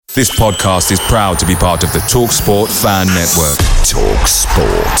This podcast is proud to be part of the TalkSport Fan Network.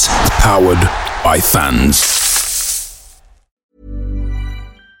 TalkSport. Powered by fans.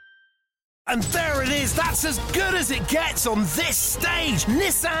 And there it is, that's as good as it gets on this stage.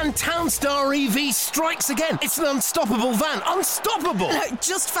 Nissan Townstar EV strikes again. It's an unstoppable van, unstoppable.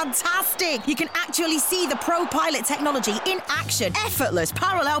 Just fantastic. You can actually see the ProPilot technology in action. Effortless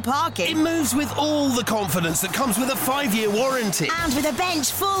parallel parking. It moves with all the confidence that comes with a 5-year warranty. And with a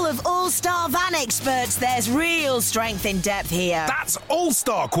bench full of all-star van experts, there's real strength in depth here. That's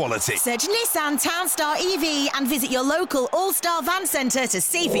all-star quality. Search Nissan Townstar EV and visit your local all-star van centre to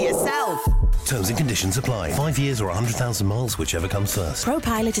see for yourself. Terms and conditions apply. 5 years or 100,000 miles, whichever comes first.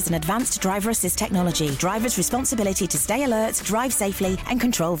 ProPilot is an advanced driver assist technology. Driver's responsibility to stay alert, drive safely, and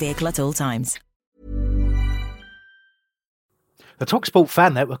control vehicle at all times. The TalkSport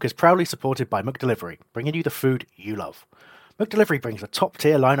Fan Network is proudly supported by McDelivery, bringing you the food you love. McDelivery brings a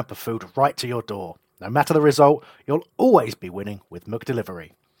top-tier lineup of food right to your door. No matter the result, you'll always be winning with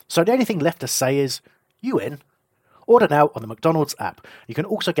McDelivery. So the only thing left to say is, you in? Order now on the McDonald's app. You can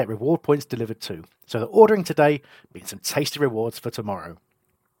also get reward points delivered too, so that ordering today means some tasty rewards for tomorrow.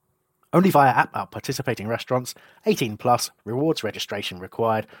 Only via app at participating restaurants, 18 plus, rewards registration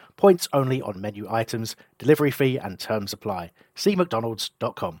required, points only on menu items, delivery fee and terms apply. See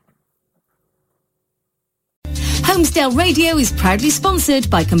mcdonalds.com. Homesdale Radio is proudly sponsored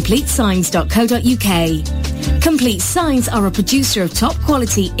by CompleteSigns.co.uk. Complete Signs are a producer of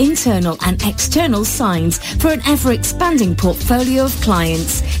top-quality internal and external signs for an ever-expanding portfolio of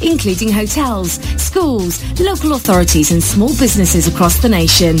clients, including hotels, schools, local authorities and small businesses across the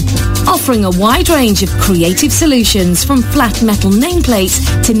nation. Offering a wide range of creative solutions from flat metal nameplates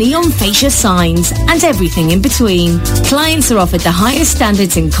to neon fascia signs and everything in between. Clients are offered the highest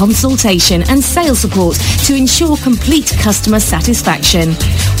standards in consultation and sales support to ensure complete customer satisfaction,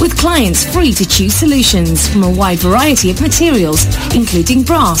 with clients free to choose solutions from a wide variety of materials, including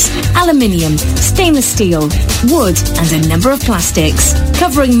brass, aluminium, stainless steel, wood and a number of plastics.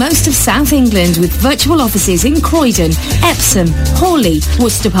 Covering most of South England with virtual offices in Croydon, Epsom, Hawley,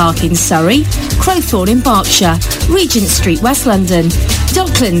 Worcester Park in Surrey, Crowthorne in Berkshire, Regent Street, West London,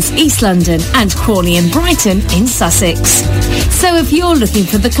 Docklands, East London and Crawley and Brighton in Sussex. So if you're looking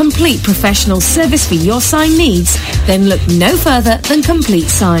for the complete professional service for your sign needs, then look no further than Complete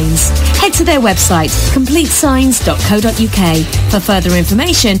Signs. Head to their website, CompleteSigns.co.uk for further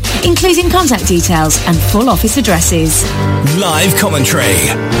information, including contact details and full office addresses. Live commentary.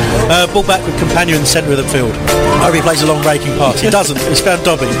 Ball back with Companion in the centre of the field. I hope he plays a long breaking pass. He doesn't. He's found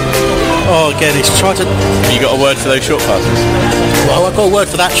Dobby. Oh, again, he's tried to... Have you got a word for those short passes? Well, I've got a word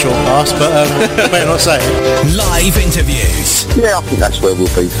for that short pass, but better not say it. Live interviews. Yeah, I think that's where we'll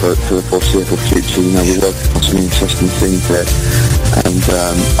be for the foreseeable future. You know, we're working on some interesting things there, and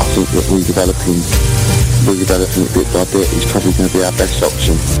I think that redeveloping it bit by bit is probably going to be our best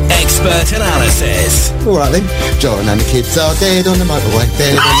option. Expert analysis. All right then, John and the kids are dead on the motorway.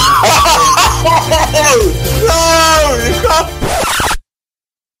 Dead on the motorway. No!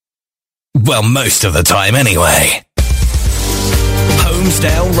 Well, most of the time anyway.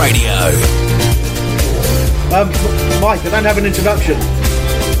 Homesdale Radio. Mike, I don't have an introduction.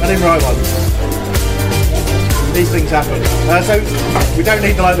 I didn't write one. These things happen. So, we don't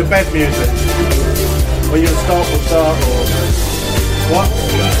need the bed music. Or you're going to start, we'll start, or... What?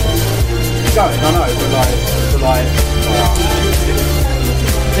 It's going, I know, but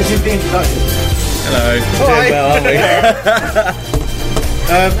this is the introduction. Hello. Hi. Well, aren't we?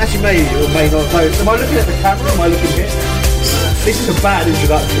 Actually, may or may not know. Am I looking at the camera? Am I looking here? This is a bad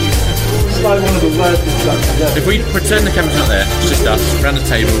introduction. This is like one of the worst introductions ever. If we pretend the camera's not there, it's just us, around the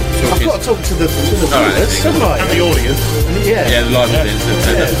table, talking. I've got to talk to the Alright, viewers, haven't I? And the audience. Yeah, the live audience.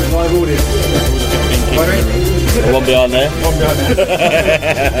 the live audience. One behind there.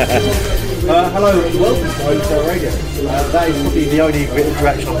 Hello and welcome to Homesdale Radio. That is probably the only bit of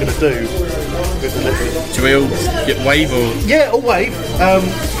interaction I'm going to do with the listeners. Should we all get wave or...? Yeah, I'll wave.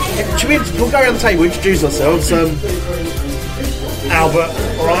 We'll go around the table, introduce ourselves. Albert,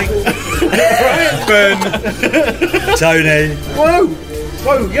 alright? Ben. Tony. Whoa,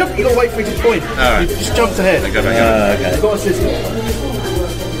 you got to wait for me to point. Alright. You just jumped ahead. Okay. You've got a sister.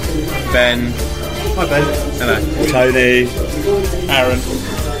 Ben. Hi Ben. Hello. Tony. Aaron.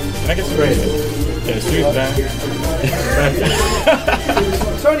 I guess three.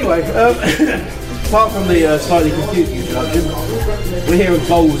 So anyway, apart from the slightly confusing introduction, we're here at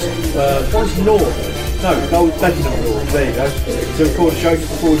Goals North. No, Goals Beckenham North. There you go. To record a show just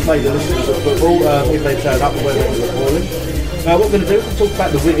before we play the listeners of football, if they turn up or whether they're recording. What we're going to do is talk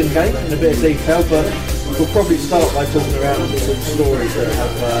about the Wigan game in a bit of detail, but we'll probably start by talking around some stories that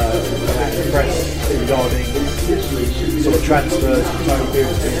have transfers, Tony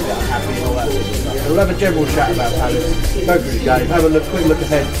Pulis things that are happy and all that sort of stuff. So we'll have a general chat about Palace, go through the game, have a quick look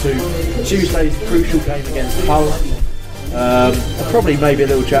ahead to Tuesday's crucial game against Hull. And probably maybe a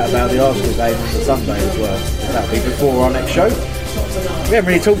little chat about the Arsenal game on the Sunday as well. That'll be before our next show. We haven't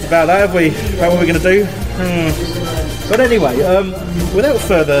really talked about that, have we? About what we're going to do? But anyway, without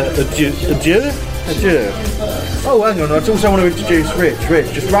further ado. Oh, hang on, I also want to introduce Rich.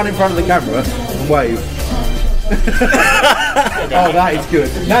 Rich, just run in front of the camera and wave. Oh, that is good.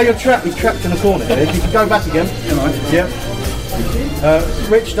 Now you're trapped in a corner here. You can go back again. Yep.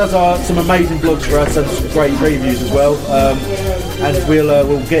 Rich does some amazing blogs for us and some great reviews as well, and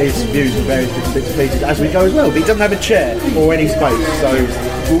we'll get his views on various different bits and pieces as we go as well. But he doesn't have a chair or any space, so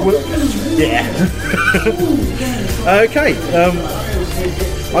yeah. Okay.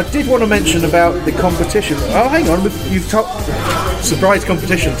 I did want to mention about the competition. Oh, hang on, you've surprise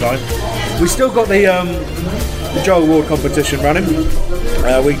competition time. We still got the Joe Award competition running.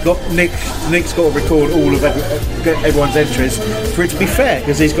 We got Nick's got to record all of everyone's entries for it to be fair,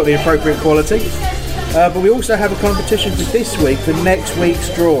 because he's got the appropriate quality. But we also have a competition for this week, for next week's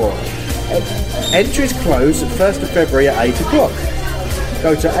draw. Entries close at 1st of February at 8 o'clock.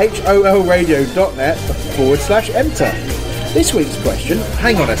 Go to holradio.net/enter. This week's question,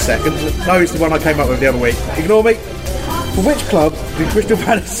 hang on a second, no, it's the one I came up with the other week. Ignore me. For which club did Crystal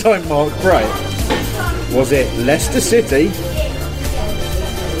Palace sign Mark Bray? Was it Leicester City,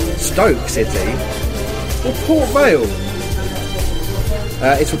 Stoke City, or Port Vale?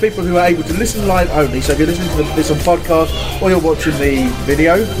 It's for people who are able to listen live only, so if you're listening to this on podcast or you're watching the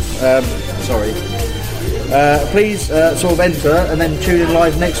video, please sort of enter and then tune in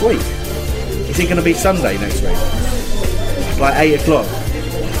live next week. Is it going to be Sunday next week? Like 8 o'clock?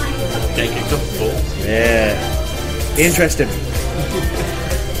 Getting kicked off before. Yeah. Interesting.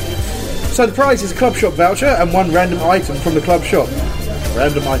 So the prize is a club shop voucher and one random item from the club shop.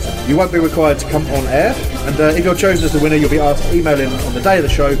 Random item. You won't be required to come on air, and if you're chosen as the winner, you'll be asked to email in on the day of the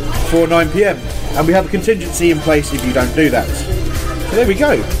show before 9 PM. And we have a contingency in place if you don't do that. So there we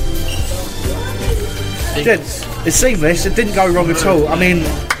go. Gents, it's seamless. It didn't go wrong at all. I mean,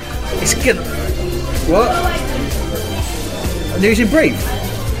 it's good. What? News in brief.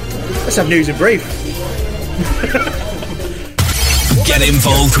 Let's have news in brief. Get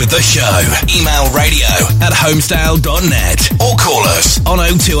involved with the show. Email radio@homesdale.net or call us on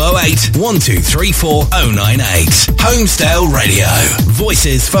 0208 1234 098. Homesdale Radio.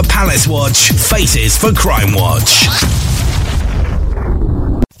 Voices for Palace Watch. Faces for Crime Watch.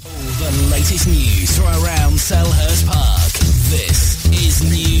 All the latest news from around Selhurst Park. This is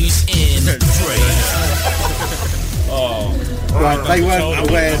News in Brief. Oh. Right, they weren't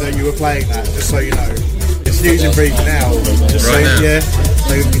aware that you were playing that, just so you know. It's news in brief now. Just right now. Yeah.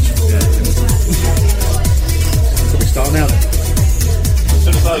 So, Can we start now then?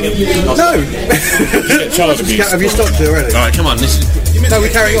 No! Have you stopped it already? Alright, come on. No,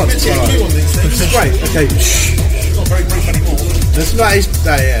 we're carrying on. Right, okay. Shh. It's not very brief anymore. It's a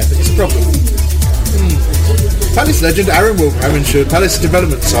problem. Palace legend Aaron Wilbraham ensured Palace's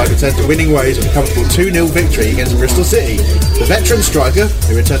development side returned to winning ways with a comfortable 2-0 victory against Bristol City. The veteran striker,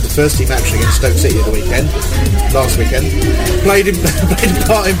 who returned to first team action against Stoke City last weekend, played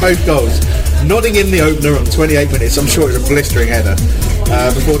part in both goals, nodding in the opener on 28 minutes. I'm sure it was a blistering header,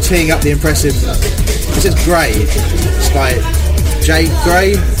 before teeing up the impressive, this is Gray, it's like Jay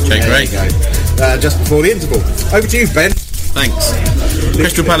Gray? Jay Gray. Just before the interval. Over to you, Ben. Thanks.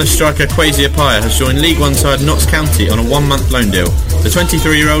 Crystal Palace striker Kwesi Appiah has joined League One side Notts County on a 1-month loan deal. The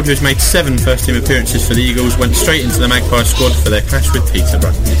 23-year-old, who has made 7 first-team appearances for the Eagles, went straight into the Magpie squad for their clash with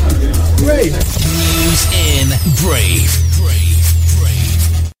Peterborough. Great. News in Brief.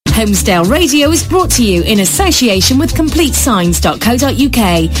 Homesdale Radio is brought to you in association with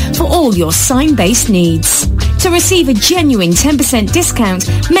CompleteSigns.co.uk for all your sign-based needs. To receive a genuine 10% discount,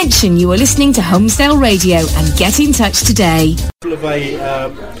 mention you are listening to Homesdale Radio and get in touch today. Of a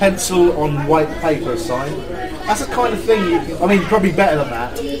pencil on white paper sign. That's the kind of thing you can, I mean, probably better than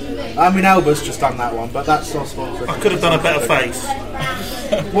that. I mean, Alba's just done that one, but that's not sponsored. I could have done a better face.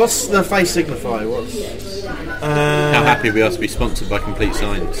 What's the face signify? How happy we are to be sponsored by Complete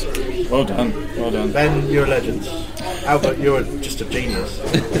Signs. Well done. Ben, you're a legend. Albert, you're just a genius.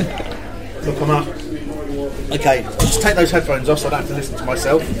 Look, I'm up. Okay, I'll just take those headphones off so I don't have to listen to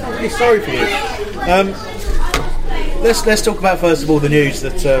myself. I'm really sorry for you. Let's talk about first of all the news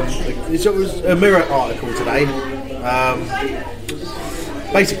that it was a Mirror article today,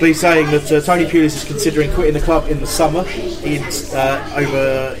 basically saying that Tony Pulis is considering quitting the club in the summer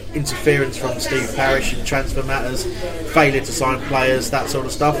over interference from Steve Parish in transfer matters, failure to sign players, that sort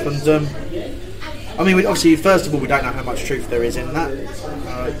of stuff. And I mean, obviously, first of all, we don't know how much truth there is in that.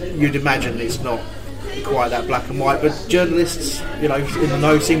 You'd imagine it's not quite that black and white, but journalists, in the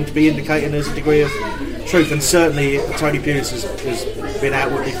know, seem to be indicating there's a degree of truth, and certainly Tony Pulis has been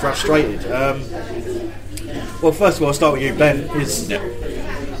outwardly frustrated. Well, first of all, I'll start with you, Ben.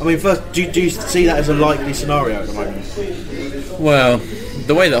 I mean, first, do you see that as a likely scenario at the moment? Well,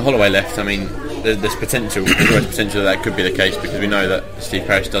 the way that Holloway left, I mean, there's potential. There's always potential that could be the case, because we know that Steve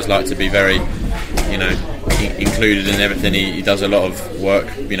Parish does like to be very, included in everything. He does a lot of work,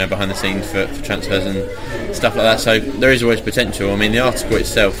 behind the scenes for transfers and stuff like that. So there is always potential. I mean, the article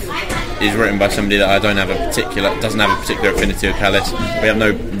itself is written by somebody that doesn't have a particular affinity with Palace. We have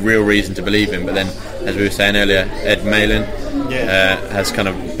no real reason to believe him. But then, as we were saying earlier, Ed Malin has kind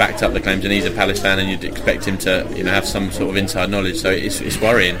of backed up the claims, and he's a Palace fan, and you'd expect him to have some sort of inside knowledge. So it's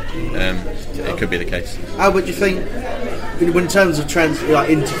worrying. It could be the case. How would you think, in terms of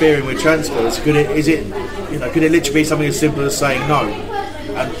interfering with transfers, could it literally be something as simple as saying no?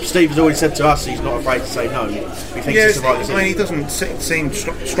 And Steve has always said to us he's not afraid to say no. He thinks it's the right decision. I mean, he doesn't seem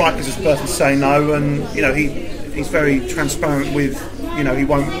strike us as a person to say no, and he's very transparent with, he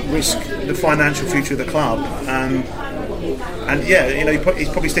won't risk the financial future of the club, and he's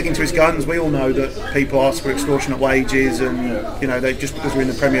probably sticking to his guns. We all know that people ask for extortionate wages, and they just because we're in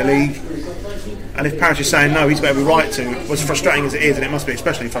the Premier League. And if Parish is saying no, he's got every right to. As frustrating as it is, and it must be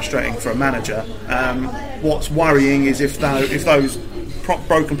especially frustrating for a manager. What's worrying is if those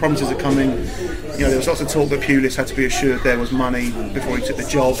broken promises are coming. There was lots of talk that Pulis had to be assured there was money before he took the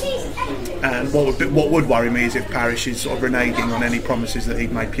job. And what would worry me is if Parish is sort of reneging on any promises that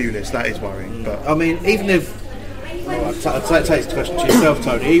he'd made Pulis. That is worrying. But I mean, even if I'd take the question to yourself,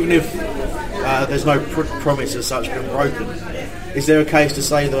 Tony. Even if there's no promise as such been broken, is there a case to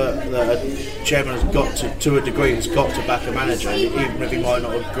say that a chairman has got to a degree, has got to back a manager, even if he might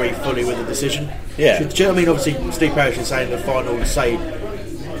not agree fully with the decision? Yeah. I mean, obviously, Steve Parish is saying the final say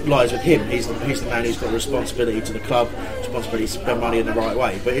lies with him. He's the man who's got a responsibility to the club, responsibility to spend money in the right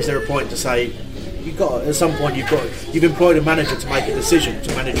way. But is there a point to say at some point you've employed a manager to make a decision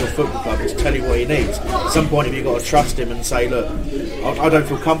to manage your football club and to tell you what he needs? At some point, have you got to trust him and say, look, I don't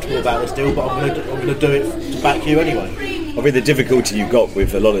feel comfortable about this deal, but I'm going to do it to back you anyway? I mean, the difficulty you've got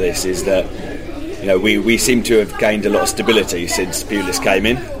with a lot of this is that we seem to have gained a lot of stability since Pulis came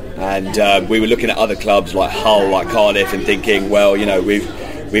in, and we were looking at other clubs like Hull, like Cardiff, and thinking, well,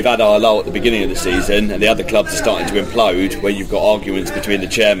 we've had our lull at the beginning of the season, and the other clubs are starting to implode, where you've got arguments between the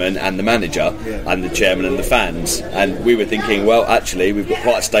chairman and the manager, and the chairman and the fans. And we were thinking, well, actually, we've got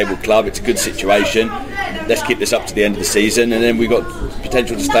quite a stable club, it's a good situation, let's keep this up to the end of the season, and then we've got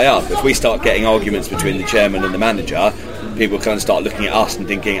potential to stay up. If we start getting arguments between the chairman and the manager, people kind of start looking at us and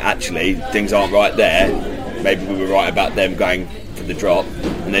thinking, actually, things aren't right there, maybe we were right about them going for the drop,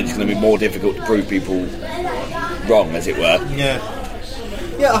 and then it's going to be more difficult to prove people wrong, as it were.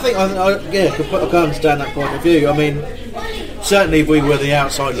 Yeah, I think I can understand that point of view. I mean, certainly if we were the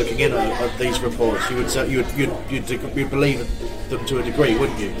outside looking in at these reports, you'd believe them to a degree,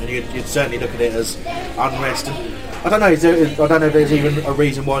 wouldn't you? And you'd certainly look at it as unrest. And I don't know if there's even a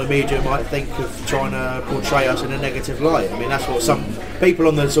reason why the media might think of trying to portray us in a negative light. I mean, that's what some people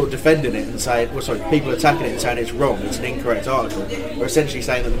on the sort of defending it and saying, people attacking it and saying it's wrong, it's an incorrect article, are essentially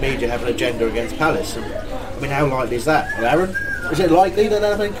saying that the media have an agenda against Palace. And, I mean, how likely is that, Aaron? Is it likely that they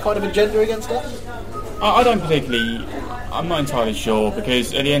have any kind of agenda against us? I don't particularly. I'm not entirely sure,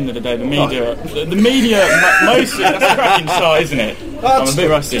 because at the end of the day, the media, mostly, that's a cracking start, isn't it? I'm a bit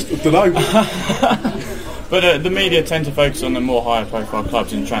rusty. But the media tend to focus on the more higher profile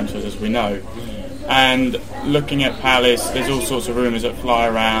clubs and transfers, as we know. And looking at Palace, there's all sorts of rumours that fly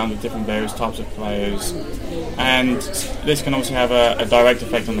around with different various types of players, and this can also have a direct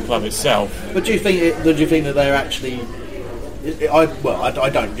effect on the club itself. But do you think that they're actually? I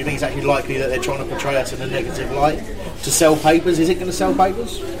don't. Do you think it's actually likely that they're trying to portray us in a negative light to sell papers? Is it going to sell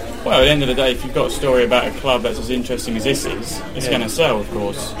papers? Well, at the end of the day, if you've got a story about a club that's as interesting as this is, it's going to sell, of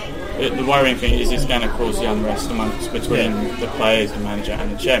course. The worrying thing is it's going to cause the unrest between the players, the manager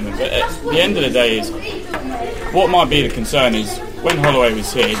and the chairman. But at the end of the day, what might be the concern is when Holloway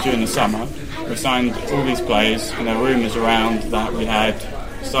was here during the summer, we signed all these players, and there were rumours around that we had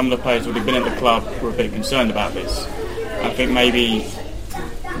some of the players who had been at the club who were a bit concerned about this. I think maybe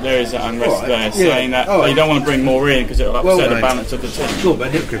there is that unrest there, saying that you don't want to bring more in because it will upset the balance of the team.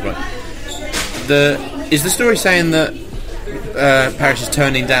 Is the story saying that Parish is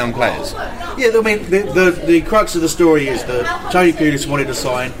turning down players? Yeah, I mean, the crux of the story is that Tony Pulis wanted to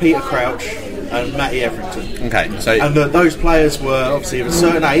sign Peter Crouch and Matty Etherington. Okay, so and those players were obviously of a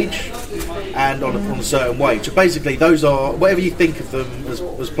certain age, and on a certain wage. So basically, those are, whatever you think of them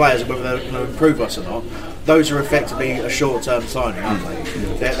as players, whether they're going to improve us or not, those are effectively a short-term signing, aren't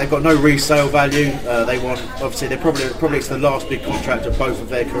they? They've got no resale value. They want, obviously, they're probably it's the last big contract of both of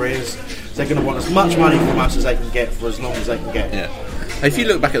their careers. So they're going to want as much money from us as they can get for as long as they can get. Yeah. If you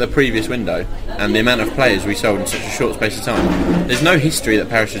look back at the previous window and the amount of players we sold in such a short space of time, there's no history that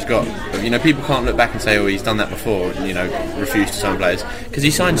Parish has got. You know, people can't look back and say, oh, he's done that before, and, you know, refused to sign players, because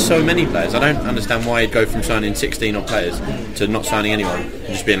he signed so many players. I don't understand why he'd go from signing 16 odd players to not signing anyone and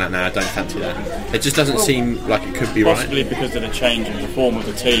just being like, no, I don't fancy that. It just doesn't seem like it could be possibly right. Because of the change in the form of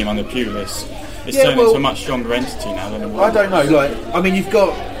the team under Pulis. It's turned into a much stronger entity now than it was. I don't know. Like, I mean, he's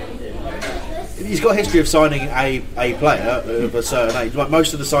got a history of signing a player of a certain age. Like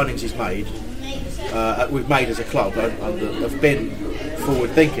most of the signings he's made, we've made as a club, have been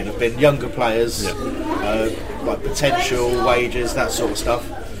forward-thinking, have been younger players, like potential wages, that sort of stuff,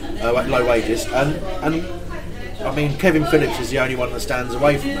 like low wages. And I mean, Kevin Phillips is the only one that stands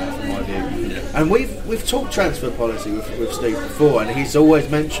away from that, from my view. Yeah. And we've talked transfer policy with Steve before, and he's always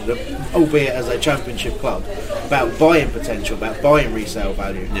mentioned, albeit as a championship club, about buying potential, about buying resale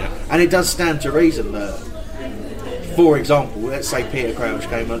value. Yeah. And it does stand to reason that, for example, let's say Peter Crouch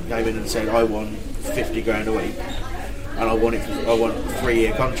came in and said, I want 50 grand a week, and I want a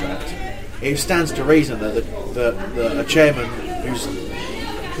 3-year contract. It stands to reason that a chairman who's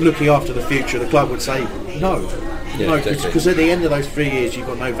looking after the future of the club would say no. Yeah, no, exactly. Because at the end of those 3 years you've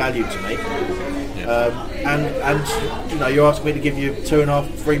got no value to me. And you know, you're asking me to give you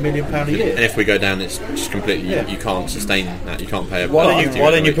 £2.5-3 million a year. And if we go down, it's just completely you can't sustain that. You can't pay. Why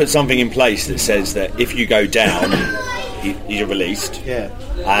don't you put something in place that says that if you go down, you're released? Yeah.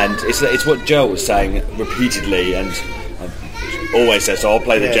 And it's what Joel was saying repeatedly, and always says, so I'll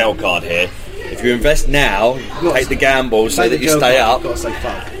play the Joel card here. If you invest now, take the gamble so that you stay up. You've got to say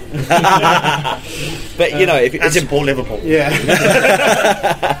fuck. But you know, if it's support Liverpool. Yeah.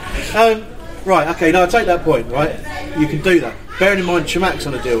 Right, okay, no, I take that point, right? You can do that. Bearing in mind, Chamak's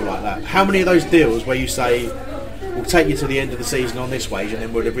on a deal like that. How many of those deals where you say, we'll take you to the end of the season on this wage and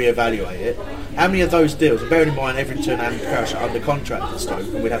then we'll re-evaluate it? How many of those deals, and bearing in mind Everton and Crouch are under contract at Stoke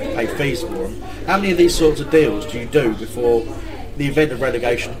and we'd have to pay fees for them, how many of these sorts of deals do you do before the event of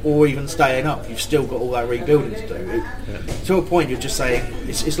relegation or even staying up? You've still got all that rebuilding to do. To a point, you're just saying,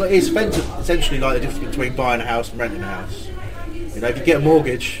 it's essentially like the difference between buying a house and renting a house. You know, if you get a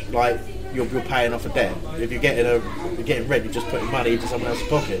mortgage, like, you're paying off a debt. If you're getting rent, you're just putting money into someone else's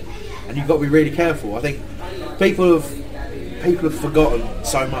pocket, and you've got to be really careful. I think people have forgotten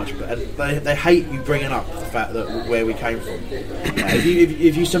so much, but they hate you bringing up the fact that where we came from.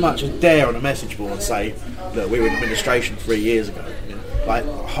 If you so much as dare on a message board and say, look, we were in administration 3 years ago, like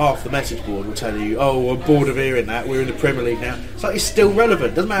half the message board will tell you, oh, I'm bored of hearing that, we're in the Premier League now. It's like, it's still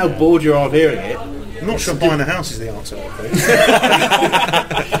relevant. Doesn't matter how bored you are of hearing it. I'm not sure buying a house is the answer.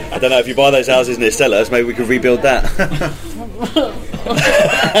 I don't know, if you buy those houses near Sellers, maybe we could rebuild that.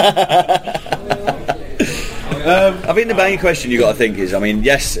 I think the main question you got to think is,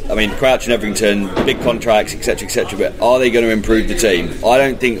 Crouch and Everington, big contracts, etc., but are they going to improve the team? I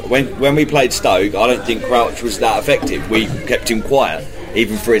don't think, when we played Stoke, I don't think Crouch was that effective. We kept him quiet,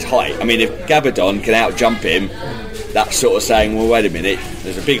 even for his height. I mean, if Gabardon can out-jump him, that's sort of saying, well, wait a minute,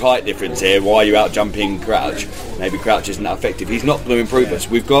 there's a big height difference here, why are you out-jumping Crouch? Maybe Crouch isn't that effective. He's not going to improve us.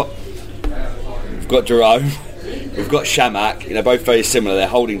 We've got Jerome, we've got Chamak, both very similar, they're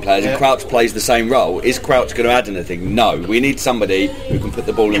holding players, and Crouch plays the same role. Is Crouch going to add anything? No. We need somebody who can put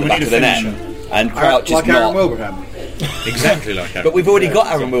the ball in the back of the net. And Crouch is like not... Aaron Wilbraham. Exactly like Aaron. But we've already got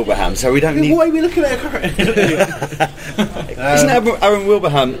Aaron Wilbraham, so we don't need... Why are we looking at currently? Isn't Aaron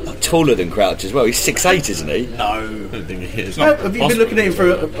Wilbraham taller than Crouch as well? He's 6'8", isn't he? No. I don't think he is. Have you been looking at him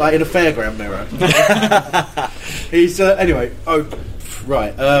in a fairground mirror? He's anyway. Oh,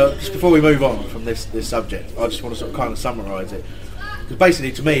 right. Just before we move on from this subject, I just want to sort of kind of summarise it, because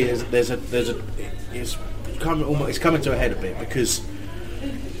basically, to me, it's coming to a head a bit, because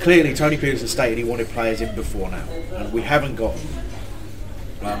clearly Tony Pulis has stated he wanted players in before now, and we haven't got them.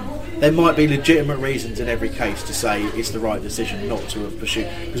 There might be legitimate reasons in every case to say it's the right decision not to have pursued,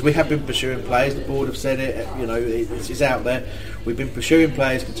 because we have been pursuing players. The board have said it. It's out there. We've been pursuing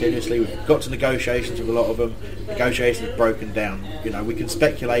players continuously. We've got to negotiations with a lot of them. Negotiations have broken down. We can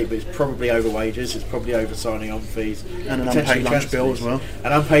speculate, but it's probably over wages. It's probably over signing on fees and an unpaid lunch bill as well.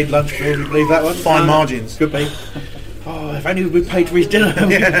 An unpaid lunch bill. You believe that one? Fine margins. Could be. Oh, if only we'd paid for his dinner.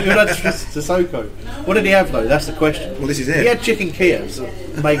 We would have Sissoko. What did he have though? That's the question. Well, this is it. He had chicken Kiev, so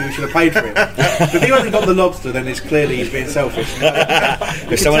maybe we should have paid for it. But if he hasn't got the lobster, then it's clearly he's being selfish.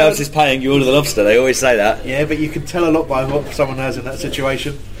 If someone else is paying, you order the lobster. They always say that. Yeah, but you can tell a lot by what someone has in that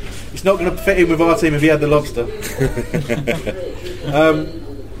situation. It's not going to fit in with our team if he had the lobster.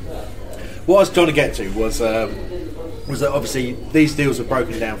 What I was trying to get to was that obviously these deals are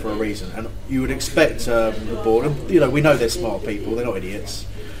broken down for a reason, and you would expect the board, and we know they're smart people, they're not idiots.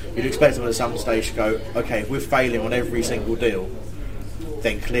 You'd expect them at some stage to go, okay, if we're failing on every single deal,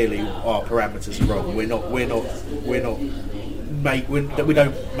 then clearly our parameters are wrong. We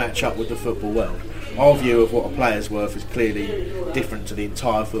don't match up with the football world. Our view of what a player's worth is clearly different to the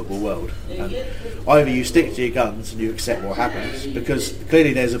entire football world. And either you stick to your guns and you accept what happens, because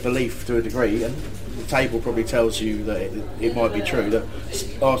clearly there's a belief to a degree, and the table probably tells you that it might be true that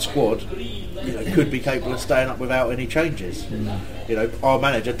our squad could be capable of staying up without any changes. Our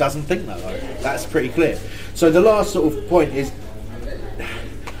manager doesn't think that though. That's pretty clear. So the last sort of point is,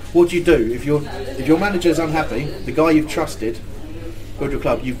 what do you do if your manager's unhappy, the guy you've trusted, build your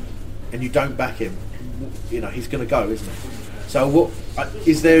club, and you don't back him? He's going to go, isn't he? So what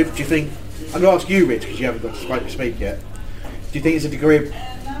is there? Do you think? I'm going to ask you, Rich, because you haven't got to speak yet. Do you think it's a degree of?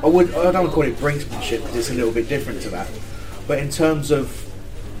 I don't want to call it brinksmanship because it's a little bit different to that. But in terms of,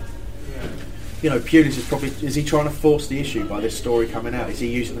 Pulis is he trying to force the issue by this story coming out? Is he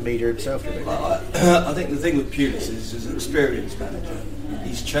using the media himself a bit? I think the thing with Pulis is, as an experienced manager,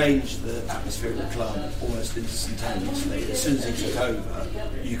 he's changed the atmosphere of the club almost instantaneously. As soon as he took over,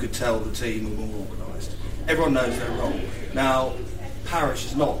 you could tell the team were more organised. Everyone knows they're wrong. Now, Parish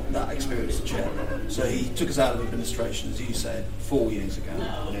is not that experienced chairman, so he took us out of administration, as you said, 4 years ago,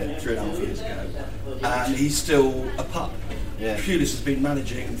 3.5 years ago, and he's still a pup. Pulis has been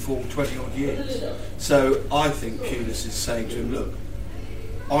managing for 20 odd years, so I think Pulis is saying to him, look,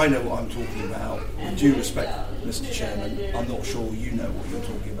 I know what I'm talking about. With due respect, Mr. Chairman, I'm not sure you know what you're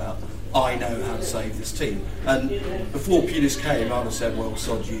talking about. I know how to save this team. And before Pulis came, I would have said, well,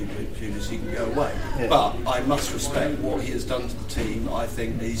 sod you, Pulis, you can go away. Yeah. But I must respect what he has done to the team. I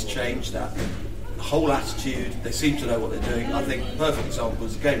think he's changed that whole attitude. They seem to know what they're doing. I think the perfect example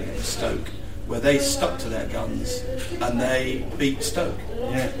is the game against Stoke, where they stuck to their guns and they beat Stoke,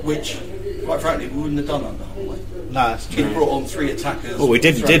 which, quite frankly, we wouldn't have done under Holloway. No, that's true. He brought on 3 attackers. Well, we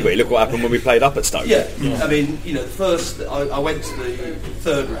didn't, did we? Look what happened when we played up at Stoke. Yeah. I mean, the first, I went to the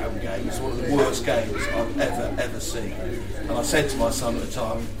third round game. It's one of the worst games I've ever seen. And I said to my son at the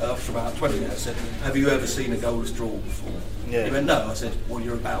time, after about 20 minutes, I said, have you ever seen a goalless draw before? Yeah. He went, no. I said, well,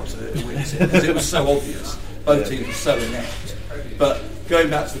 you're about to witness it, because it was so obvious. Both teams were so inept. But going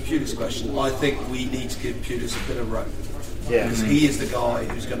back to the Pulis question, I think we need to give Pulis a bit of rope. Because he is the guy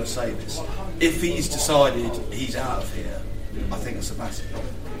who's going to save us. If he's decided he's out of here, I think it's a massive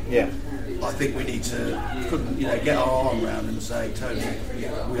problem. I think we need to get our arm around him and say, Tony,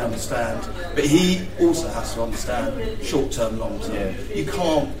 we understand. But he also has to understand short term, long term. You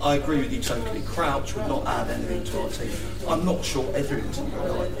can't, I agree with you totally, Crouch would not add anything to our team. I'm not sure Etherington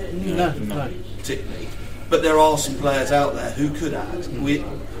would either, particularly. But there are some players out there who could add.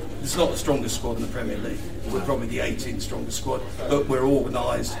 It's not the strongest squad in the Premier League. We're probably the 18th strongest squad, but we're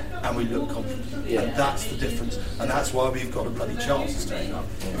organised and we look confident. And that's the difference. And that's why we've got a bloody chance of staying up.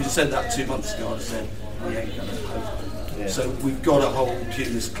 If you said that 2 months ago, I'd have said, we ain't going to hope. So we've got to hold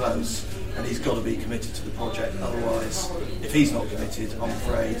Pulis close, and he's got to be committed to the project. Otherwise, if he's not committed, I'm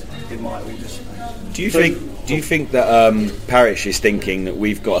afraid it might all dissipate. Do you think that Parish is thinking that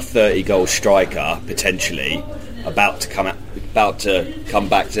we've got a 30-goal striker potentially about to come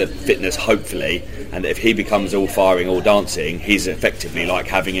back to fitness, hopefully, and if he becomes all firing, all dancing, he's effectively like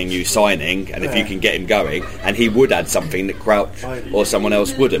having a new signing, and if you can get him going, and he would add something that Crouch or someone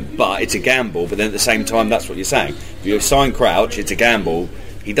else wouldn't. But it's a gamble. But then at the same time, that's what you're saying. If you sign Crouch, it's a gamble.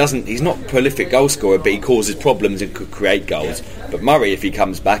 He's not a prolific goal scorer, but he causes problems and could create goals. But Murray, if he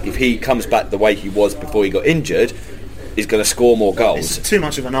comes back the way he was before he got injured, is going to score more goals. It's too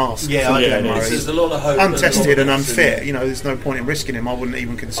much of an ask. Murray. There's a lot of hope. Untested and unfit. There's no point in risking him. I wouldn't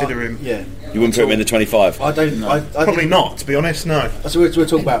even consider him. You wouldn't put him in the 25. I don't. No. I probably not. To be honest, no. That's what we were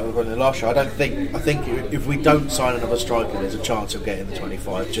talking about in the last show. I think if we don't sign another striker, there's a chance of getting the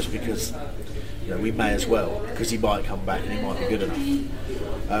 25. Just because we may as well, because he might come back and he might be good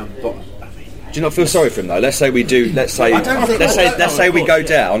enough. But. Do you not feel sorry for him though? Let's say we do. Let's say we go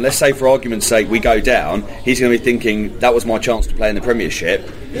down. Let's say, for argument's sake, we go down. He's going to be thinking that was my chance to play in the Premiership,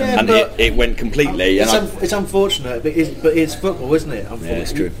 and it went completely. It's unfortunate, but it's football, isn't it? Yeah,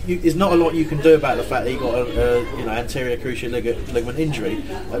 it's true. There's not a lot you can do about the fact that he got anterior cruciate ligament injury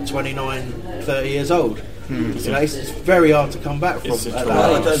at 29, 30 years old. It's very hard to come back from.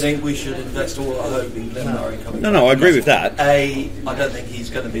 I don't think we should invest all our hope in Glenn Murray coming back. No, I agree with that. A, I don't think he's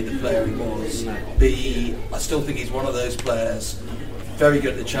going to be the player he was. B, I still think he's one of those players very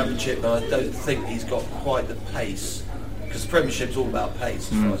good at the Championship, but I don't think he's got quite the pace because the Premiership's all about pace.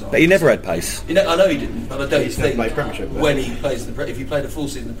 As far as But he never had pace. I know he didn't, but I don't think played Premiership, when he plays if he played a full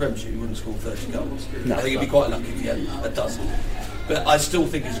season in the Premiership, he wouldn't score 30 goals. No. I think he'd be quite lucky if he had a dozen. But I still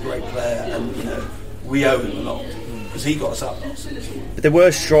think he's a great player, and we owe him a lot because he got us up last season. But there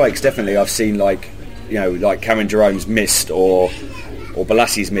were strikes definitely I've seen like Cameron Jerome's missed or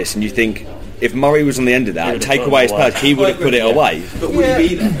Bolassi's missed, and you think if Murray was on the end of that, take away his pass, he would have put it away. But would he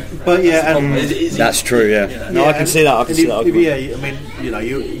be there? But yeah, that's true. Yeah, no, I can see that. I can see that. Yeah, I mean,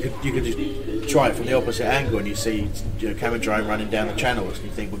 you could just try it from the opposite angle, and you see Cameron Jerome running down the channels, and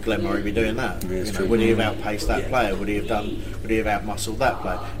you think, would Glenn Murray be doing that? Would he have outpaced that player? Would he have outmuscled that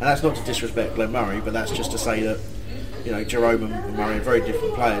player? And that's not to disrespect Glenn Murray, but that's just to say that Jerome and Murray are very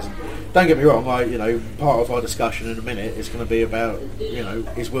different players. And don't get me wrong, part of our discussion in a minute is going to be about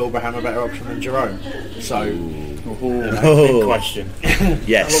is Wilbraham a better option than Jerome? So, big question.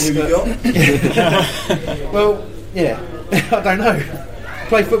 Yes. How long have you got? Well, yeah, I don't know.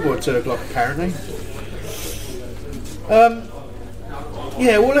 Play football at 2 o'clock apparently.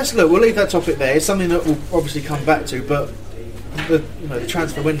 Yeah, well, let's look. We'll leave that topic there. It's something that we'll obviously come back to, but the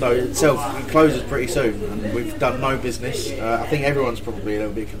transfer window itself closes pretty soon, and we've done no business. I think everyone's probably a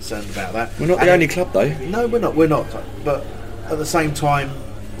little bit concerned about that. We're not the only club, though. No, we're not. But at the same time,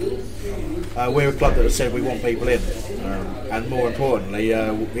 we're a club that has said we want people in, and more importantly,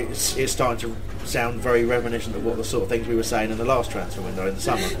 it's starting to sound very reminiscent of what the sort of things we were saying in the last transfer window in the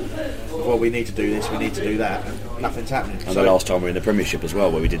summer. Well, we need to do this, we need to do that, and nothing's happening. And the last time we were in the Premiership as well,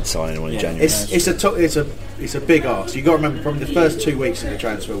 where we didn't sign anyone in January. It's a big ask. You got to remember, from the first 2 weeks of the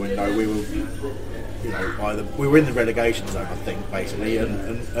transfer window, we were we were in the relegation zone, I think, basically,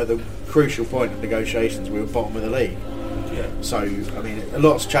 and at the crucial point of negotiations, we were bottom of the league. Yeah. So, I mean, a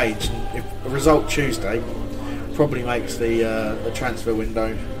lot's changed. If a result Tuesday probably makes the transfer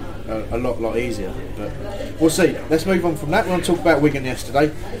window a lot easier, but we'll see. Let's move on from that. We're going to talk about Wigan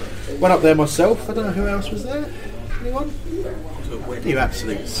yesterday. Went up there myself. I don't know who else was there. Anyone? You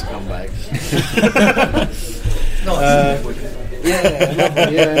absolute scumbags.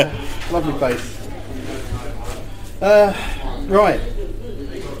 Lovely place. Right.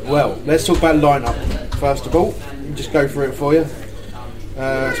 Well, let's talk about line-up first of all. Just go through it for you.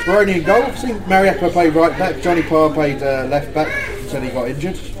 Speroni in goal. I think Mariappa played right back. Johnny Parr played left back until he got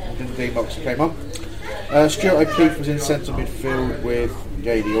injured. Dean Moxey came on. Stuart O'Keefe was in centre midfield with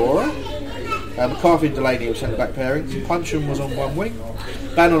Gay Diora. McCarthy and Delaney were centre back pairings. Puncham was on one wing,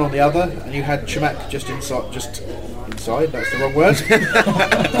 Bannon on the other, and you had Chamak just inside. That's the wrong word.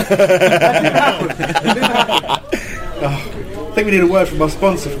 I think we need a word from our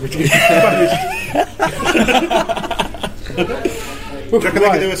sponsor for reducing Spanish. Do you reckon they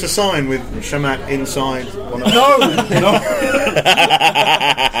could do us a sign with Chamak inside? No.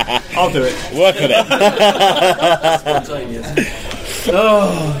 I'll do it. Work on it. Spontaneous.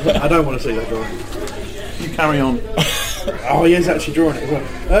 I don't want to see that drawing. You carry on. Oh, he is actually drawing it as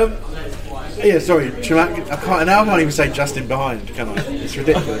well. Yeah, sorry, Chamak. I can't even say Justin behind, can I? It's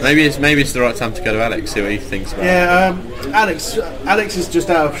ridiculous. Maybe it's the right time to go to Alex, see what he thinks about it. Yeah, Alex is just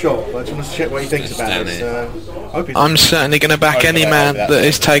out of shot, but I just want to check what he thinks about it. I'm certainly going to back any man that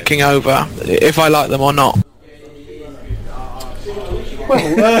is taking over, if I like them or not.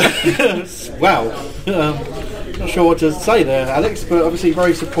 Well, not sure what to say there, Alex, but obviously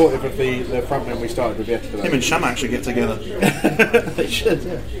very supportive of the front men we started with yesterday. Him and Chamak should get together. They should,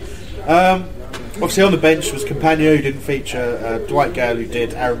 yeah. Obviously on the bench was Campagno, who didn't feature, Dwight Gale, who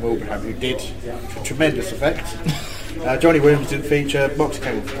did, Aaron Wilbraham, who did, to tremendous effect. Johnny Williams didn't feature, Moxey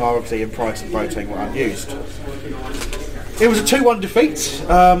came off the car, obviously, and Price and Boateng were unused. It was a 2-1 defeat.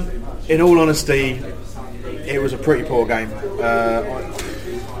 In all honesty, it was a pretty poor game.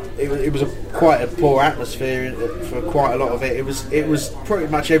 It was quite a poor atmosphere for quite a lot of it. It was pretty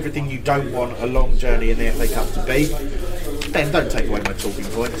much everything you don't want a long journey in the FA Cup to be. Ben, don't take away my talking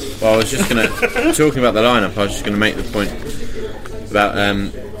points. Well, I was just going to talking about the lineup. I was just going to make the point about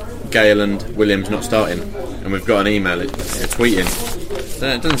Gale and Williams not starting, and we've got an email, tweeting.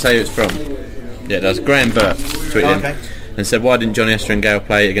 It doesn't say who it's from. Yeah, it does. Graham Burt tweeted in and said, "Why didn't Johnny Esther and Gale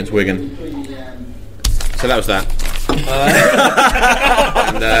play against Wigan?" So that was that.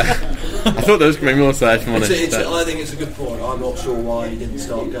 And, I thought there was going to be more to if I'm honest. I think it's a good point. I'm not sure why he didn't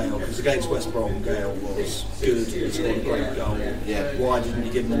start Gale, because against West Brom, Gale was good. He scored a great goal. Yeah. Why didn't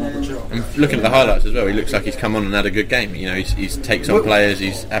he give him another chance? And looking at the highlights as well, he looks like he's come on and had a good game. You know, he takes on players,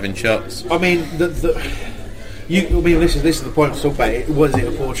 he's having shots. I mean, this is the point to talk about. Was it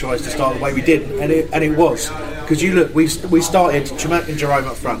a poor choice to start the way we did? And it was, because you look, we started Chamak and Jerome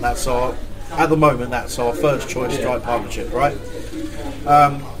up front. That's our first choice strike partnership, right?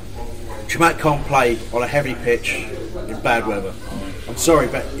 Chamak can't play on a heavy pitch in bad weather. I'm sorry,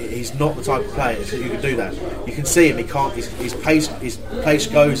 but he's not the type of player who can do that. You can see him. He can't. His pace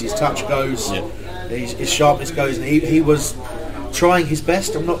goes. His touch goes. His sharpness goes. And he was trying his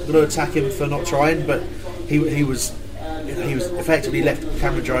best. I'm not going to attack him for not trying, but he was effectively left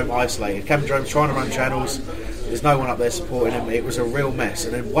Cameron Jerome isolated. Cameron Jerome's trying to run channels. There's no one up there supporting him. It was a real mess.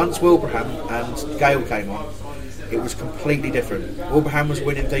 And then once Wilbraham and Gale came on, it was completely different. Wilbraham was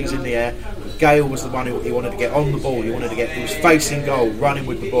winning things in the air. Gale was the one who he wanted to get on the ball. He was facing goal, running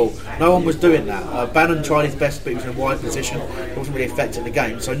with the ball. No one was doing that. Bannon tried his best, but he was in a wide position. It wasn't really affecting the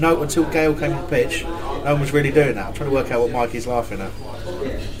game. So until Gale came on the pitch, no one was really doing that. I'm trying to work out what Mikey's laughing at.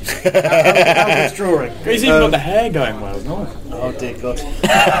 How's drawing? He's even got the hair going well. No. Oh dear God.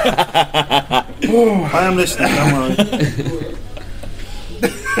 I am listening, don't worry.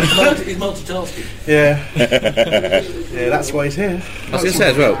 He's multitasking. Yeah. Yeah, that's why he's here. I was going to say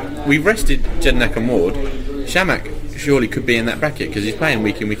as well, we rested Jedinak and Ward. Shamak surely could be in that bracket because he's playing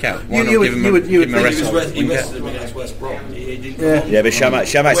week in, week out. Why not give him a rest? He rested him against West Brom. Yeah, but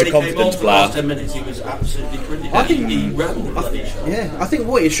Shamak's a confidence player. Last 10 minutes, he was absolutely brilliant. I think he ran the bloody show. Yeah, I think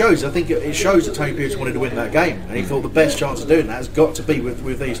what it shows, it shows that Tony Pulis wanted to win that game, and he thought the best chance of doing that has got to be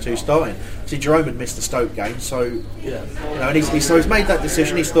with these two starting. See, Jerome had missed the Stoke game, so and he's made that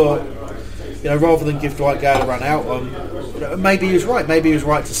decision. He's thought, rather than give Dwight Gale a run out, maybe he was right. Maybe he was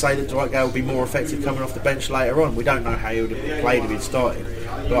right to say that Dwight Gale would be more effective coming off the bench later on. We don't know how he would have played if he'd started.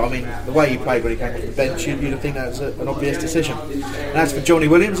 But I mean, the way he played when he came off the bench, you'd think that was an obvious decision. And as for Johnny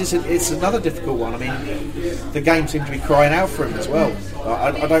Williams, it's another difficult one. I mean, the game seemed to be crying out for him as well.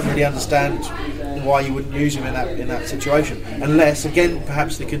 I don't really understand why you wouldn't use him in that situation, unless again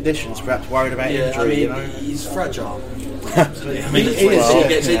perhaps the conditions, perhaps worried about injury. He's fragile. He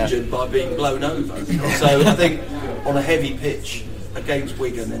gets injured by being blown over. So I think on a heavy pitch against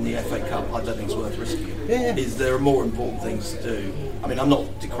Wigan in the FA Cup, I don't think it's worth risking it. There are more important things to do. I mean, I'm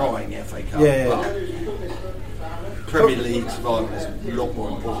not decrying the FA Cup, but Premier League survival is a lot more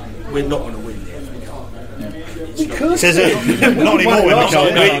important. We're not going to win the FA Cup. Not anymore.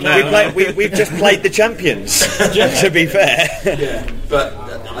 We've just played the champions. To be fair, but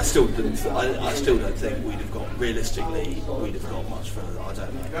I still don't think we'd have got much further. I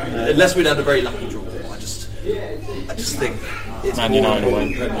don't know, unless we'd had a very lucky draw. I just think it's Man more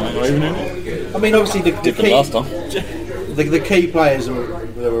United important. I mean, obviously last time. The key players that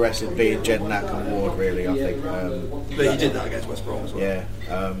were arrested being Jedinak and Ward, really, I think. But he did that against West Brom as well. Yeah,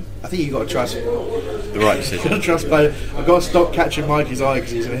 I think you've got to trust the right decision. You've got to trust players. I've got to stop catching Mikey's eye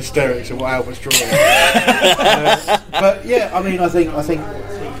because he's in hysterics at what Albert's drawing. But yeah, I mean, I think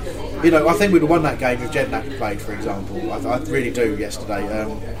we'd have won that game if Jedinak had played, for example. I really do yesterday.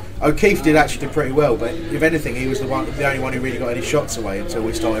 O'Keefe did actually do pretty well, but if anything, he was the only one who really got any shots away until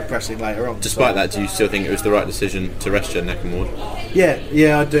we started pressing later on. Despite that, do you still think it was the right decision to rest Jedinak and Ward?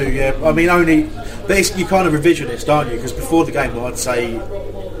 Yeah, I do. Yeah, I mean, but you kind of revisionist, aren't you? Because before the game, I'd say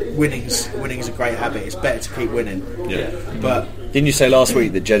winning's a great habit. It's better to keep winning. Yeah, but. Didn't you say last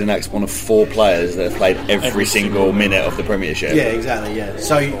week that Jedinak's one of 4 players that have played every single minute of the Premiership? Yeah, exactly. Yeah,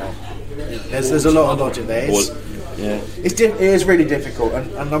 so there's a lot of logic there. It is really difficult,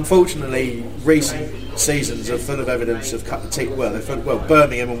 and unfortunately, recent seasons are full of evidence of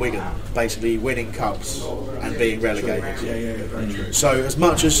Birmingham and Wigan basically winning cups and being relegated. Very true. So, as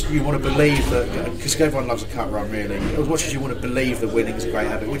much as you want to believe that, because everyone loves a cup run, really, as much as you want to believe that winning is a great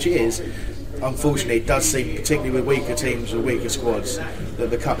habit, which it is. Unfortunately, it does seem, particularly with weaker teams or weaker squads,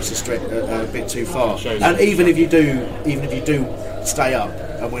 that the cups are a bit too far. And even if you do stay up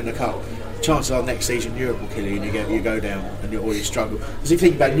and win the cup, chances are next season Europe will kill you and you go down and you struggle. Because if you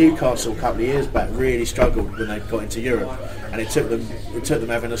think about Newcastle a couple of years back, really struggled when they got into Europe, and it took them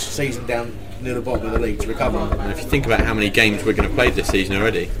having a season down near the bottom of the league to recover. And if you think about how many games we're going to play this season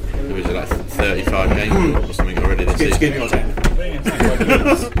already, there was like 35 games or something already this season. Excuse me 1 second.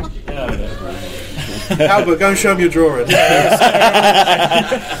 Albert, go and show him your drawing. That's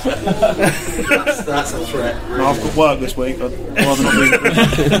a threat. Really. I've got work this week. I'd rather not be.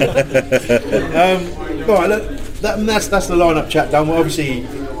 Right, look, that's the lineup chat done. Well, obviously,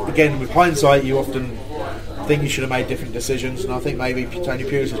 again, with hindsight, you often think you should have made different decisions, and I think maybe Tony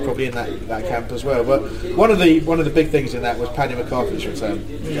Pulis is probably in that camp as well. But one of the big things in that was Paddy McCarthy's return.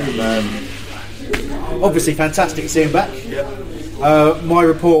 Obviously, fantastic to see him back. My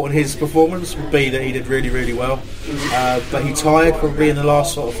report on his performance would be that he did really, really well, but he tired probably in the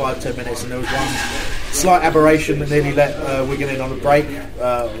last sort of 5-10 minutes, and there was one slight aberration that nearly let Wigan in on a break.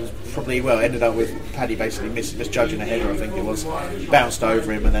 Ended up with Paddy basically misjudging a header, I think it was, bounced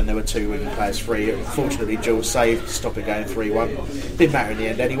over him, and then there were 2 Wigan players free. Fortunately, Jules saved to stop it going 3-1. Didn't matter in the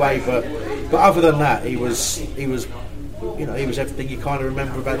end anyway, but other than that, he was he was everything you kind of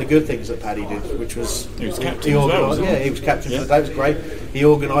remember about the good things that Paddy did, which was he was captain as well, wasn't he? He was captain for the day. It was great. He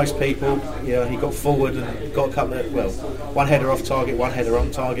organised people. He got forward and got a couple of one header off target, one header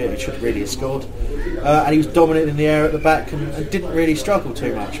on target. He should really have scored, and he was dominant in the air at the back and didn't really struggle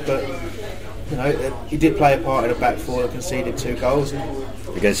too much. But he did play a part in a back four that conceded 2 goals.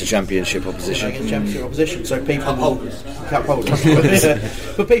 Against a championship opposition. So people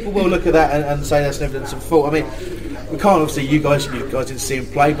but people will look at that and say that's evidence of fault. I mean, we can't obviously. You guys didn't see him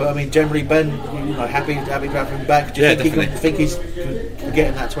play, but I mean, generally Ben, happy to have him back. Do you think he's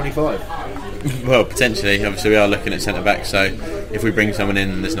getting that 25? Well, potentially. Obviously, we are looking at centre back. So if we bring someone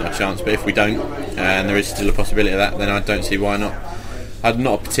in, there's not a chance. But if we don't, and there is still a possibility of that, then I don't see why not. I'm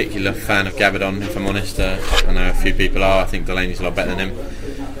not a particular fan of Gabardon, if I'm honest. I know a few people are. I think Delaney's a lot better than him.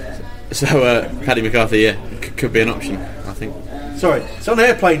 So Paddy McCarthy, could be an option, I think. Sorry, it's on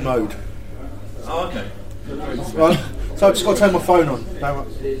airplane mode. Oh, okay. Right, so I've just got to turn my phone on.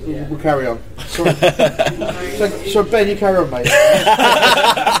 We'll carry on. Sorry. so Ben, you carry on, mate.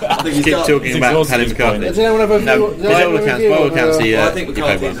 Keep talking about Paddy McCarthy. Does anyone have a view? By all accounts, I think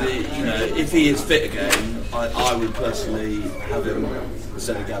McCarthy, if he is fit again, I would personally have him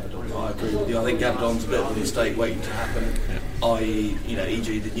instead of Gabardon. I agree with you. I think Gabardon's a bit of a mistake waiting to happen, i.e.,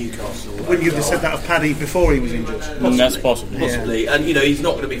 e.g. the Newcastle. Wouldn't you have said that of Paddy before he was injured? That's possible. Possibly. And, he's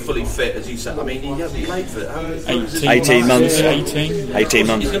not going to be fully fit, as you said. I mean, he hasn't played for 18 months. 18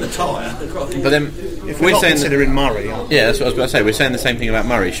 months. He's going to tire. But then, if we're not considering Murray... Yeah, that's what I was about to say. We're saying the same thing about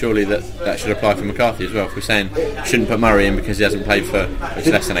Murray. Surely that should apply for McCarthy as well. If we're saying shouldn't put Murray in because he hasn't played for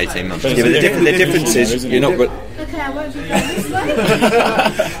less than 18 months. Yeah, but the difference is you're not... Okay, I won't be going this way.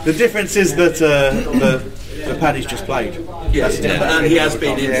 The difference is that the Paddy's just played. Yes, and he has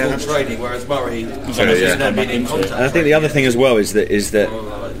been in full training, whereas Murray hasn't been in contact. And I think the other thing as well is that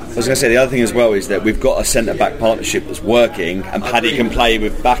I was going to say the other thing as well is that we've got a centre back partnership that's working, and Paddy can play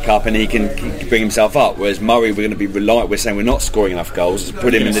with backup and he can bring himself up. Whereas Murray, we're going to be reliant. We're saying we're not scoring enough goals to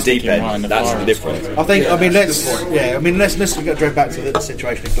put him in the deep end. That's the difference. I think. Let's go back to the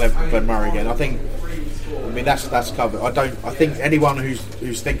situation of Glenn Murray again. I mean that's covered. I think anyone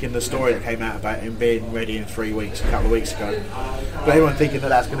who's thinking the story that came out about him being ready in 3 weeks, a couple of weeks ago, but anyone thinking that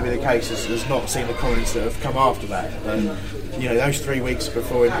that's going to be the case has not seen the comments that have come after that. Those 3 weeks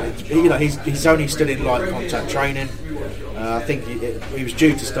before, he's only still in light contact training. I think he was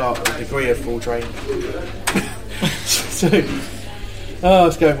due to start a degree of full training.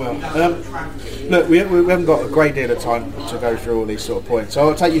 It's going well. Look, we haven't got a great deal of time to go through all these sort of points, so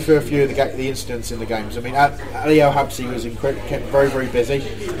I'll take you through a few of the incidents in the games. I mean, Ali El-Habsi was kept very, very busy.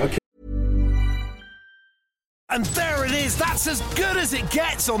 Okay. And there it is, that's as good as it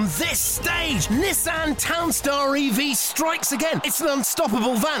gets on this stage. Nissan Townstar EV strikes again. It's an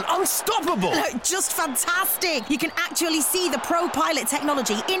unstoppable van, unstoppable. Just fantastic. You can actually see the ProPilot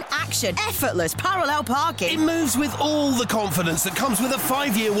technology in action. Effortless parallel parking. It moves with all the confidence that comes with a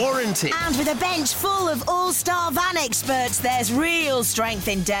 5-year warranty. And with a bench full of all-star van experts, there's real strength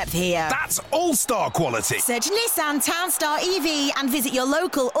in depth here. That's all-star quality. Search Nissan Townstar EV and visit your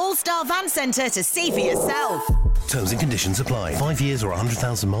local all-star van centre to see for yourself. Terms and conditions apply. 5 years or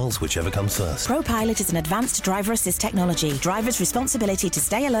 100,000 miles, whichever comes first. ProPilot is an advanced driver assist technology. Driver's responsibility to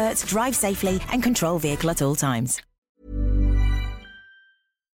stay alert, drive safely, and control vehicle at all times.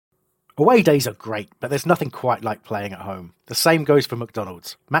 Away days are great, but there's nothing quite like playing at home. The same goes for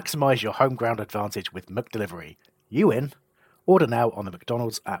McDonald's. Maximise your home ground advantage with McDelivery. You in? Order now on the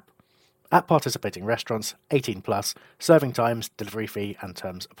McDonald's app. At participating restaurants, 18 plus, serving times, delivery fee and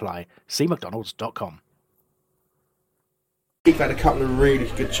terms apply. See mcdonalds.com. Keith had a couple of really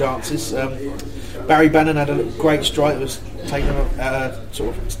good chances. Barry Bannon had a great strike that was taken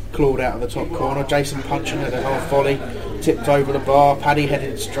sort of clawed out of the top corner. Jason Punchin had a half volley, tipped over the bar. Paddy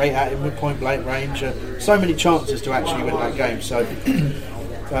headed straight at him with point blank range. So many chances to actually win that game. So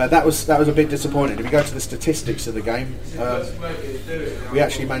that was a bit disappointing. If you go to the statistics of the game, we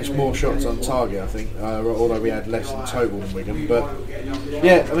actually managed more shots on target, I think, although we had less in total than Wigan. But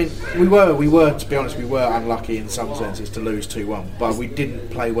yeah, I mean, we were to be honest, we were unlucky in some senses to lose 2-1, but we didn't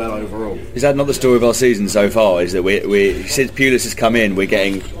play well overall. Is that not the story of our season so far? Is that we since Pulis has come in, we're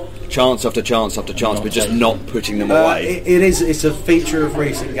getting chance after chance after chance, we're just not putting them away. It is. It's a feature of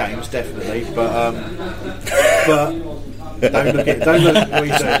recent games, definitely, but. Don't look at what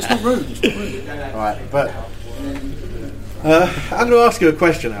you say. It's not rude. Alright, but I'm going to ask you a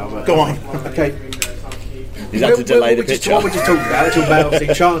question, Albert. Go on. Okay. He's had to delay the picture. What we're just talking about,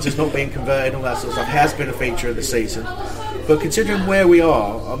 obviously chances not being converted, all that sort of stuff, has been a feature of the season. But considering where we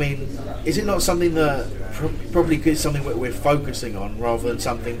are, I mean, is it not something that probably is something that we're focusing on rather than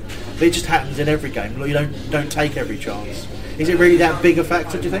something that just happens in every game? You don't take every chance. Is it really that big a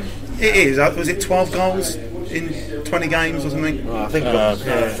factor, do you think? It is. Was it 12 goals in 20 games or something? I think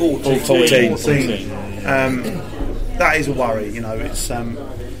 14. That is a worry. You know, it's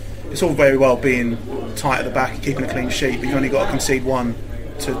all very well being tight at the back and keeping a clean sheet, but you've only got to concede one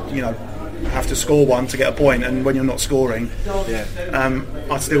to, you know, have to score one to get a point, and when you're not scoring,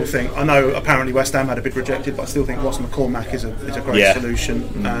 I still think, I know apparently West Ham had a bid rejected, but I still think Ross McCormack is a great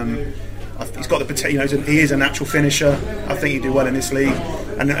solution. He's got the potential. You know, he is a natural finisher. I think he'd do well in this league,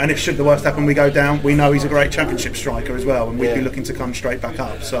 and if should the worst happen, we go down, we know he's a great Championship striker as well, and we'd be looking to come straight back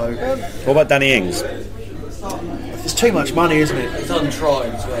up. So, what about Danny Ings? It's too much money, isn't it? It's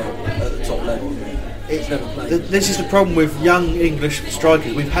untried as well at the top level. It's never played. This is the problem with young English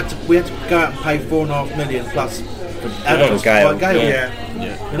strikers. We had to go out and pay $4.5 million plus for Gale.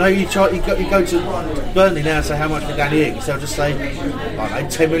 You know, you go to Burnley now and say how much for Danny Ings. They'll just say, I don't know,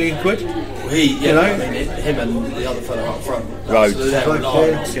 10 million quid. Him and the other fellow up front. Rhodes. To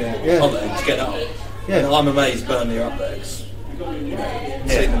get up. Yeah. And I'm amazed Burnley are up there.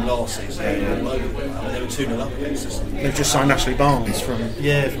 Seen them last season. They were 2-0 up against us. They've just signed Ashley Barnes from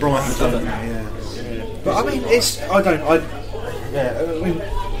Brighton. But I mean,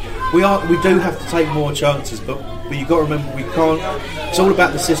 we do have to take more chances, but you've got to remember we can't. It's all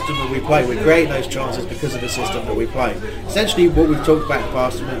about the system that we play. We're creating those chances because of the system that we play. Essentially, what we've talked about in the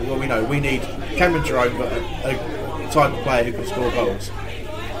past, we know we need Cameron Jerome, but a type of player who can score goals.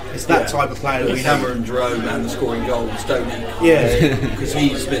 It's that type of player that we Cameron and Jerome and the scoring goals don't he? Because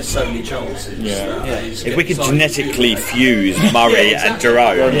he's missed so many chances. If we could genetically fuse Murray and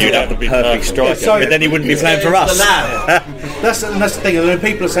Jerome, you'd have the perfect striker. But then he wouldn't be playing for us. That's the thing. And then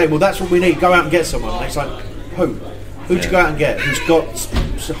people are saying, "Well, that's what we need. Go out and get someone." And it's like, who'd you go out and get? Who's got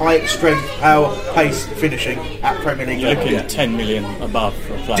height, strength, power, pace, finishing at Premier League level? Looking at 10 million above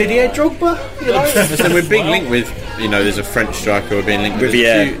for a player. Didier Drogba? You know? So we're being linked with, you know, there's a French striker we're being linked with.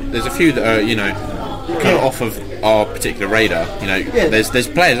 There's a few that are, you know, kind of off of our particular radar. You know, there's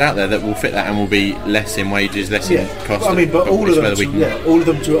players out there that will fit that and will be less in wages, less in cost. I mean, but all of them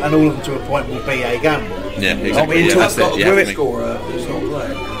to a point will be a gamble. Yeah, exactly. That's a scorer who's not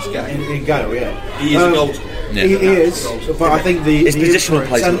playing in Gale, He is a goal. He is, but I think his positional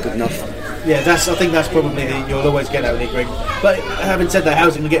play is not good enough. Yeah, I think that's probably you'll always get that with Green. But having said that,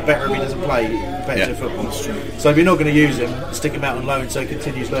 how's he going to get better if he doesn't play better football? So if you're not going to use him, stick him out on loan so he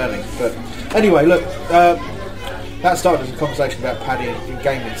continues learning. But anyway, look, that started as a conversation about Paddy in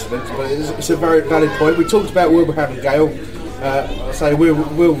game incidents, but it's a very valid point. We talked about Wilbraham and Gale. So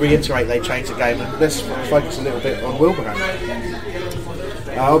we'll reiterate they changed the game, and let's focus a little bit on Wilbraham.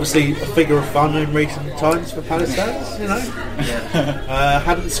 Obviously, a figure of fun in recent times for Palace fans, you know.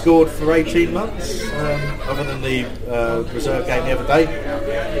 Hadn't scored for 18 months, other than the reserve game the other day,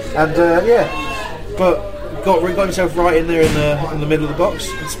 and but got himself right in there in the middle of the box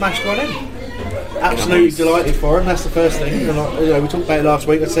and smashed one in. Absolutely delighted for him. That's the first thing. And, we talked about it last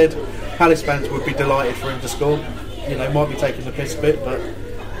week. I said Palace fans would be delighted for him to score. You know, might be taking the piss a bit, but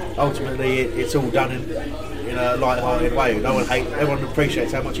ultimately it's all done in a light-hearted way. Everyone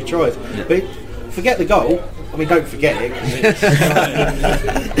appreciates how much he tries. But forget the goal. I mean, don't forget it.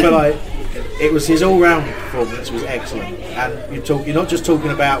 But it was his all-round performance was excellent. And you're not just talking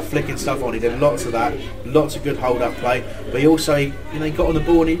about flicking stuff on. He did lots of that, lots of good hold-up play. But he also, he got on the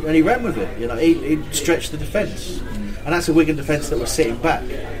ball and he ran with it. You know, he stretched the defence, and that's a Wigan defence that was sitting back.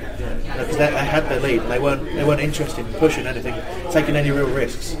 Because they had their lead, and they weren't interested in pushing anything, taking any real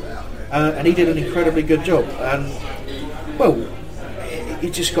risks. And he did an incredibly good job. And he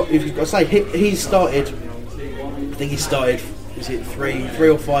just got. If you've got to say, he started. I think he started. Is it three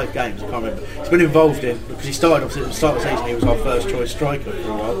or 5 games? I can't remember. He's been involved in because he started. Obviously, at the start of the season, he was our first choice striker for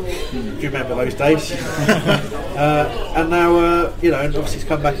a while. Do you remember those days? And now, and obviously he's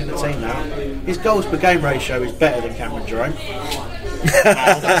come back in the team now. His goals per game ratio is better than Cameron Jerome.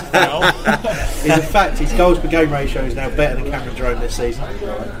 In fact, his goals per game ratio is now better than Cameron Jerome this season.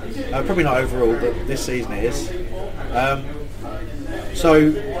 Probably not overall, but this season it is.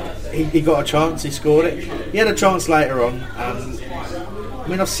 So he got a chance, he scored it. He had a chance later on, and I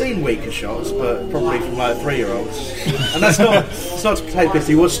mean, I've seen weaker shots, but probably from like 3-year-olds. And it's not to take this.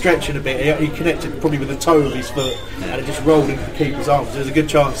 He was stretching a bit. He connected probably with the toe of his foot, and it just rolled into the keeper's arms. It was a good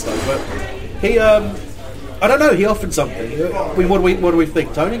chance though, but he. I don't know. He offered something. What do we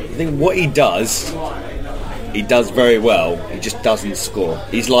think, Tony? I think what he does very well. He just doesn't score.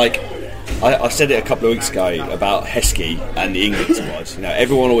 He's like I said it a couple of weeks ago about Heskey and the England squad. You know,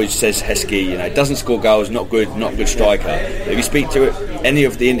 everyone always says Heskey, you know, doesn't score goals, not good striker. But if you speak to any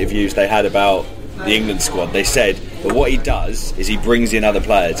of the interviews they had about the England squad, they said that what he does is he brings in other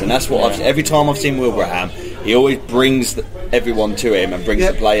players, and that's what every time I've seen Wilbraham, he always brings everyone to him and brings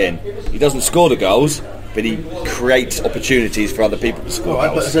the play in. He doesn't score the goals, but he creates opportunities for other people to score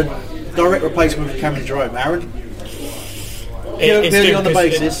goals. But as a direct replacement for Cameron Jerome, Aaron? Purely on the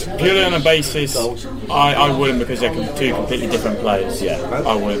basis. Purely on the basis, I wouldn't, because they're two completely different players. Yeah,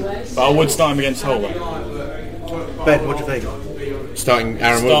 I wouldn't. But I would start him against Hull. Ben, what do you think? Starting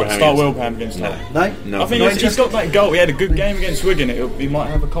Aaron Wilbraham. Start Wilbraham against Hull. No. I think he's got that goal. He had a good game against Wigan. He might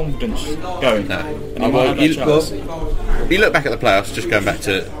have a confidence going. No. And he might have that chance. If you look back at the playoffs, just going back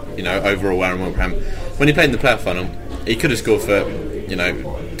to overall Aaron Wilbraham, when he played in the playoff final, he could have scored for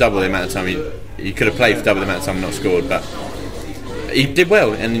double the amount of time. He could have played for double the amount of time and not scored, but he did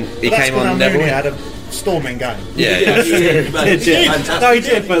well, and he came on level. He had a storming game. Yeah, he did. No, he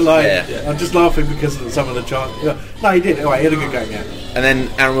did, but I'm just laughing because of some of the chance. No, he did. He had a good game, yeah. And then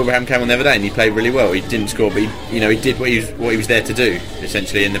Aaron Wilbraham came on the other day, and he played really well. He didn't score, but he did what he was there to do,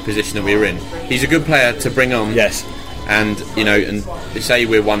 essentially, in the position that we were in. He's a good player to bring on. Yes, and and say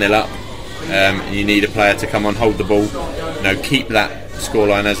we're 1-0 up, and you need a player to come on, hold the ball, keep that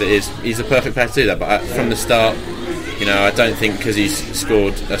scoreline as it is. He's the perfect player to do that. But from the start, I don't think because he's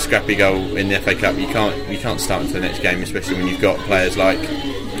scored a scrappy goal in the FA Cup, you can't start him for the next game, especially when you've got players like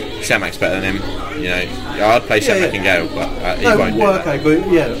Shamak's better than him. I'd play Shamak and Gale, but he won't. Well, okay, but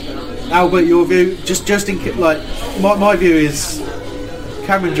Albert, your view, just in my view is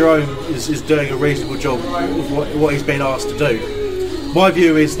Cameron Jerome is doing a reasonable job of what he's been asked to do. My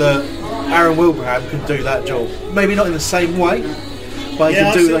view is that Aaron Wilbraham can do that job, maybe not in the same way, but he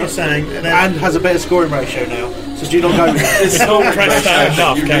can do that. What you're saying, and has a better scoring ratio now. So do you not go with that? It's not pressed down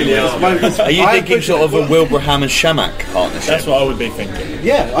enough. Are you thinking sort of a Wilbraham and Shamak partnership? That's what I would be thinking.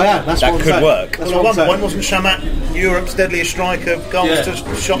 Yeah, I am. That's that what I'm could saying. work. That's Well, at one point, wasn't Shamak Europe's deadliest striker, goals to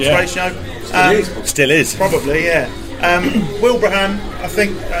shots ratio? Still is. Probably, yeah. Wilbraham, I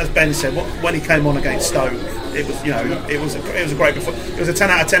think, as Ben said, when he came on against Stoke, it was a great performance. It was a 10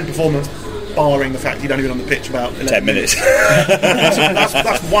 out of 10 performance, barring the fact he'd only been on the pitch about 10 minutes.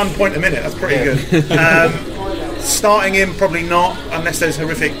 that's 1 point a minute. That's pretty good. Starting him, probably not, unless there's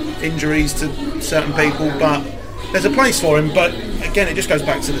horrific injuries to certain people. But there's a place for him. But again, it just goes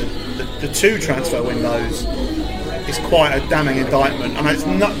back to the two transfer windows. It's quite a damning indictment, and it's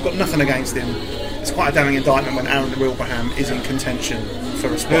got nothing against him. It's quite a damning indictment when Aaron Wilbraham is in contention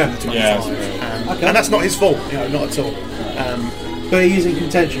for a spot in the 25. And that's not his fault, not at all. But he's in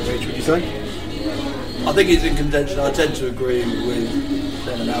contention, Rich, would you say? I think he's in contention. I tend to agree with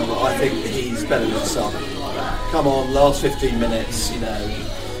Ben and Albert. I think he's better than Son. Come on, last 15 minutes,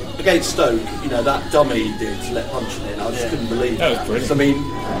 against Stoke, that dummy he did to let Puncheon in, I just couldn't believe that. I mean,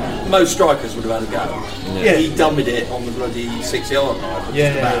 most strikers would have had a go. Yeah. He dummied it on the bloody 6-yard line.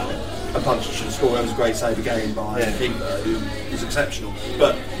 And Puncheon should have scored. That was a great save again by Keeper, who was exceptional.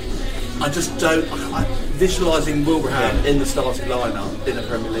 But I just don't. Visualising Wilbraham in the starting lineup in a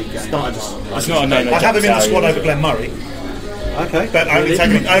Premier League game. It's not a I'd have him in the squad over Glenn Murray. Okay. But only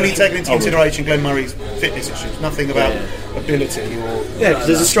taking into consideration Glenn Murray's fitness issues. Nothing about ability or. Yeah, because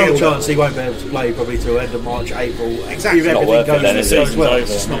there's a strong chance he won't be able to play probably till end of March, April. Exactly. If everything goes well,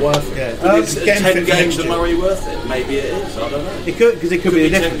 it's just not worth it. Yeah. Is 10 games of Murray worth it? Maybe it is. I don't know. It could, because it could be a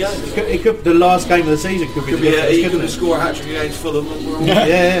difference. It could. The last game of the season could be the difference. He could score a hat-trick against Fulham and we're all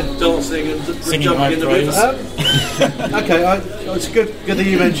dancing and jumping in the river. Okay, it's good that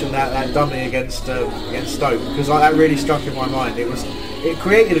you mentioned that dummy against Stoke, because that really struck in my mind. It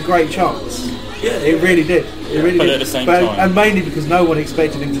created a great chance. Yeah, it really did. It really but did. at the same time, and mainly because no one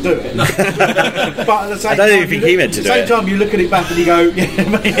expected him to do it. But at the same I don't even think he meant to do it. At the same time, you look at it back and you go,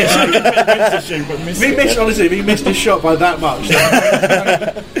 he missed his shot by that much.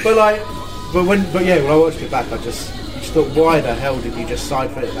 When I watched it back, I just thought, why the hell did you just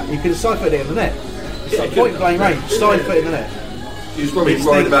side-foot it? You could have side-footed it in the net. It's like point blank range, side-foot in the net. He was probably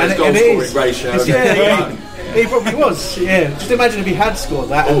worried about his goal-scoring ratio. He probably was, Just imagine if he had scored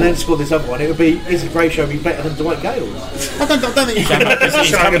that and then scored this other one, his ratio would be better than Dwight Gale's. I don't think you can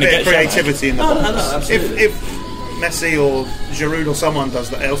show a bit of creativity in the box. If Messi or Giroud or someone does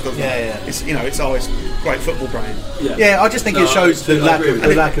that, else does that, it's always great football brain. I just think it shows the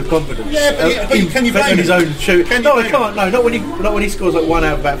lack of confidence. Yeah, but can you blame his own shoot? No, I can't. No, not when he scores like 1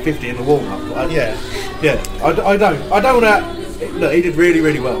 out of about 50 in the warm-up. I don't want to. Look, he did really,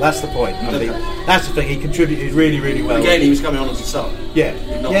 really well. That's the point. I think that's the thing. He contributed really, really well. Again, he was coming on as a sub. Yeah,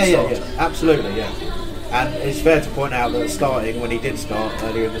 absolutely, And it's fair to point out that starting when he did start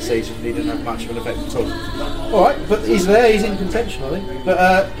earlier in the season, he didn't have much of an effect at all. All right, but he's there. He's in contention, I think.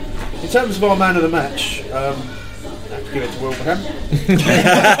 But in terms of our man of the match, I have to give it to Wilbraham.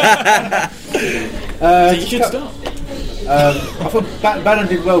 You should start. I thought Bannon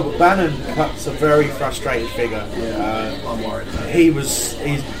did well, but Bannon cuts a very frustrated figure. I'm worried. He was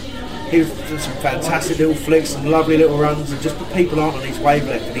doing some fantastic little flicks, some lovely little runs, and just the people aren't on his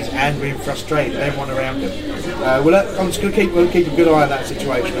wavelength, and he's angry and frustrated, everyone around him. I'm just going to keep a good eye on that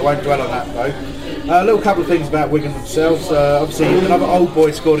situation. I won't dwell on that though. A little couple of things about Wigan themselves. Obviously, another old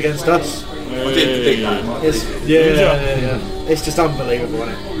boy scored against us. I didn't predict that. Yeah. It's just unbelievable, isn't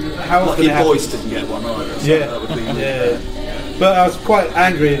it? How often Lucky Boyce didn't get one either. So yeah, that would be yeah. But I was quite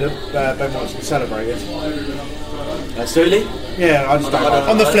angry that Ben Watson celebrated. Really? Yeah, I just don't.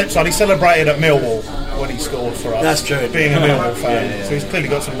 On the flip side, he celebrated at Millwall when he scored for us. That's true. Being a Millwall fan, so he's clearly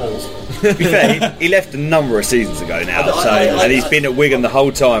got some balls. To be fair, he left a number of seasons ago now, and he's been at Wigan the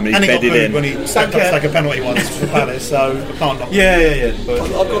whole time, and he's bedded in. When he stepped up to take a penalty once for Palace, so I can't knock. Yeah. But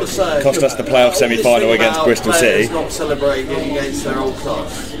I've got to say, cost us the playoff semi-final against Bristol City. Not celebrating against their old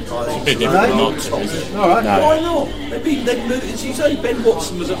clubs. It's a bit different not to, is it? All right. No. Why not? As you say, Ben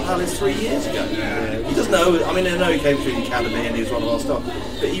Watson was at Palace 3 years ago. He doesn't know. I mean, I know he came through the academy and he was one of our staff,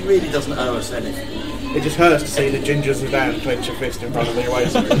 but he really doesn't owe us anything. It just hurts to see the Ginger Zidane clench a fist in front of the away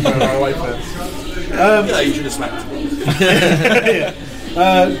fans. You should have smacked him.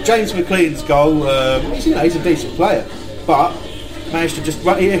 James McLean's goal, he's a decent player, but managed to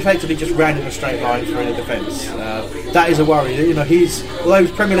he effectively just ran in a straight line through the defence. That is a worry. Although he was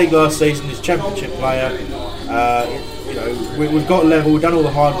Premier League last season, he's a Championship player. We've got level, we've done all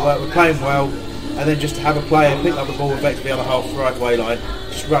the hard work, we're playing well, and then just to have a player pick up the ball effectively on the half right way line,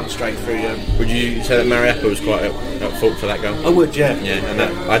 just run straight through you. Would you say that Mariappa was quite at fault for that goal? I would, yeah. Yeah, and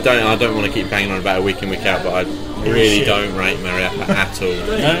I don't want to keep banging on about it week in, week out, but I really don't rate Mariappa at all.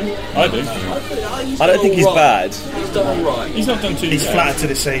 No, I do. I don't think he's bad. He's done all right. He's not done too bad. He's flattered to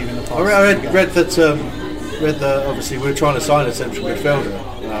deceive in the past. I read that obviously we were trying to sign a central midfielder,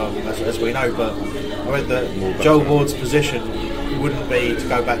 as we know, but I read that Joel Ward's position wouldn't be to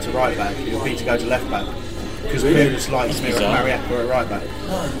go back to right back, it would be to go to left back, because Pulis likes Mariappa at right back.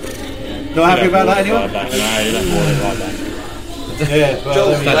 Not happy about that, anyone? No, he left Ward at right back. Yeah, but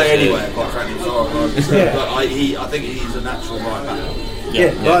Joel can play anywhere, quite frankly. But I think he's a natural right back.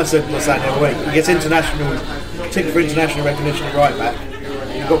 Yeah, like I said the other week, he gets ticket for international recognition at right back.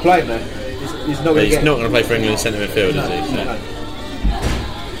 You've got to play him there. He's not going to play for England centre midfield, is he? No.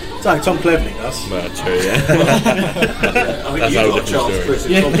 So Tom Cleverley does. Well, true, yeah. That's how we Charles.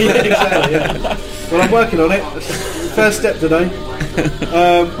 Yeah, exactly. Yeah. Well, I'm working on it. First step today.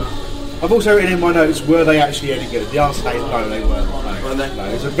 I've also written in my notes, were they actually any good? The answer is no, they weren't. No,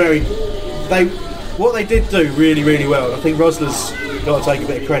 it was a very. What they did do really, really well, and I think Rosler's got to take a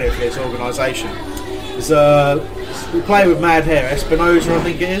bit of credit for this organisation, is we play with mad hair, Espinosa, I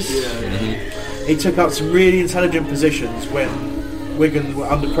think it is. Yeah. He took up some really intelligent positions when Wigan were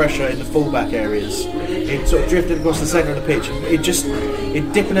under pressure in the full-back areas. He sort of drifted across the centre of the pitch, and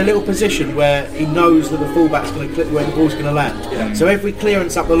he'd dip in a little position where he knows that the full-back's going to clip where the ball's going to land. Yeah. So every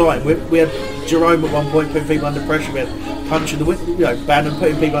clearance up the line, we had Jerome at one point putting people under pressure, we had Punch in the Bannon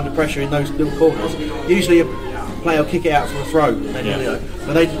putting people under pressure in those little corners. Usually a player will kick it out for a throw, and then,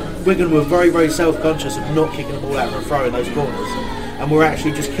 but Wigan were very, very self-conscious of not kicking the ball out for a throw in those corners, and we're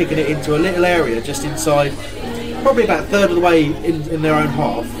actually just kicking it into a little area just inside, probably about a third of the way in their own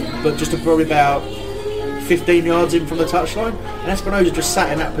half, but just probably about 15 yards in from the touchline, and Espinosa just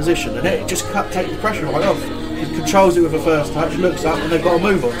sat in that position, and it just take the pressure right off. He controls it with a first touch, looks up, and they've got to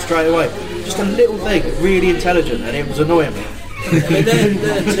move on straight away. Just a little thing, really intelligent, and it was annoying me.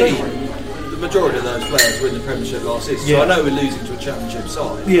 Their team, the majority of those players were in the Premiership last season, so I know we're losing to a Championship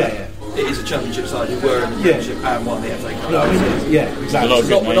side. Yeah. It is a Championship side who were in the Premiership and won the FA Cup. No, exactly.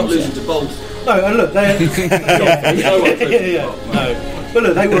 We're not losing to Bolton. No, and look, they're But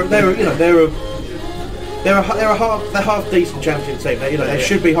look, they're a half decent Championship team. They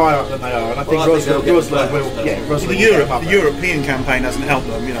should be higher up than they are, and I think Rosler will. Yeah, the European campaign hasn't helped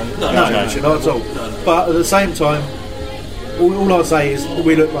them. No, not at all. But at the same time, all I'll say is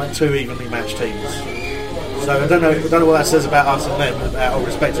we look like two evenly matched teams. So I don't know what that says about us and them at our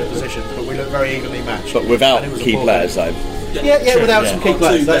respective positions, but we look very evenly matched. But without key players, though. Yeah, without some key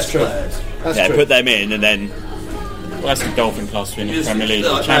players. That's true. That's true. Put them in, and then. Well, that's the Dolphin plus winning the Premier League.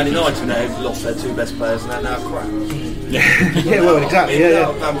 Man United now lost their two best players and they're now crap. Yeah, well, exactly.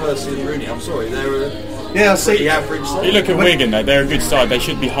 Yeah. Van Persie and Rooney. I'm sorry, they're Yeah, I see. Pretty average side. You look at Wigan, though, they're a good side. They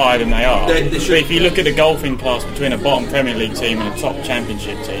should be higher than they are. They But should. if you look at the golfing class between a bottom Premier League team and a top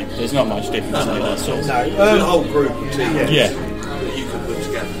Championship team, there's not much difference. No, That's all. There's a whole group of teams Yeah. that you can put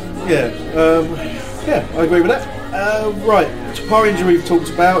together. Yeah, I agree with that. Right, Parr injury we've talked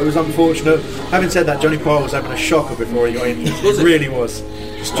about. It was unfortunate. Having said that, Johnny Parr was having a shocker before he got injured. Was it it? really was.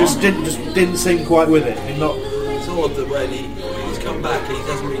 Just didn't seem quite with it. It's odd that when he's come back, he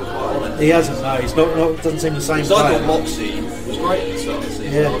hasn't been quite on it. He hasn't. No, he's not. Doesn't seem the same. Because I player. thought Moxie was great at the start of the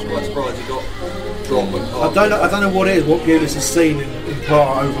season. Yeah. I was quite surprised he got dropped when Parr. I don't know what it is. What Pulis has seen in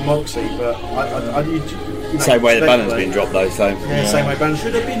Parr over Moxie, but you know, Same way the speculate. bannon's been dropped though, so Yeah, same way Bannon.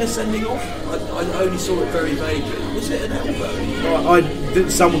 Should have been a sending off. I only saw it very vaguely. Was it an elbow?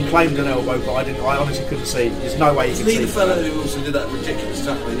 Someone claimed an elbow, but I honestly couldn't see. There's no way you Isn't could he see. the fellow who also did that ridiculous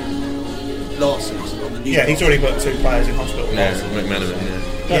tackle last season on the new? Yeah, he's already put 2 players in hospital. yeah,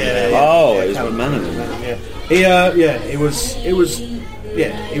 McManaman, Yeah. Oh, it was McManaman. Yeah. It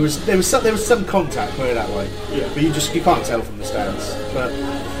was. There was some contact, put it that way. Yeah. But you can't tell from the stands. But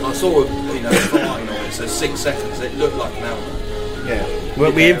I saw a fine on it, so 6 seconds. It looked like an elbow. yeah.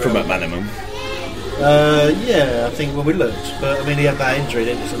 Weren't we in from McManaman? Yeah, I think when we looked, but I mean he had that injury,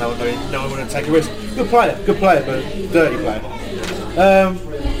 didn't he? So no one wanted to take a risk. Good player, but dirty player.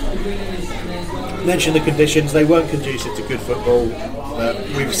 Mentioned the conditions; they weren't conducive to good football.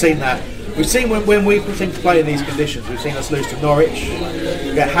 We've seen that. We've seen when we seem to play in these conditions. We've seen us lose to Norwich,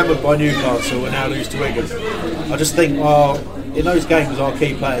 get hammered by Newcastle, and now lose to Wigan. I just think, in those games, our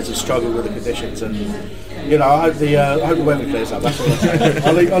key players have struggled with the conditions, and I hope the weather clears up. That's all I'm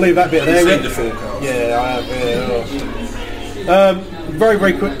saying. I'll leave that bit there. Seen the forecast. Yeah, I have. Yeah. Very,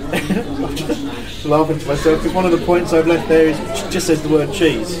 very quick. I'm just laughing to myself because one of the points I've left there just says the word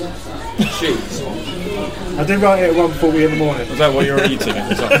cheese. Cheese. I did write it at 1:40 in the morning. Was that what you were eating at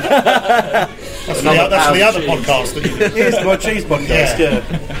the time? That's the other podcast that you did. It is my cheese podcast, yeah.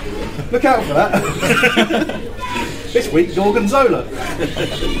 Look out for that. This week, Gorgonzola.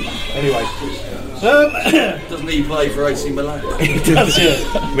 Anyway. Doesn't he play for AC Milan? He does,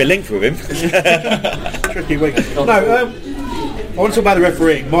 yeah. We're linked with him. Tricky week. No, I want to talk about the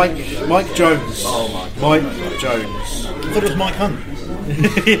refereeing. Mike Jones. Oh, Mike Jones. I thought it was Mike Hunt.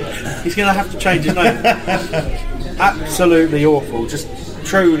 He's going to have to change his name. Absolutely awful. Just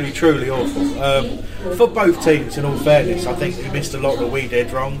truly, truly awful. For both teams, in all fairness, I think we missed a lot that we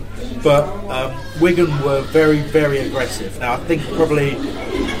did wrong. But Wigan were very, very aggressive. Now, I think probably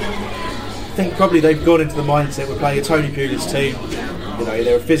they've gone into the mindset we're playing a Tony Pulis team.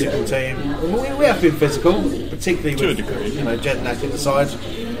 They're a physical team. We have been physical, particularly with Jedinak in the side.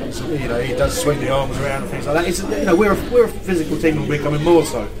 So, he does swing the arms around and things like that. We're a physical team and we're becoming more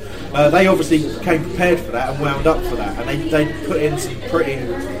so. They obviously came prepared for that and wound up for that, and they put in some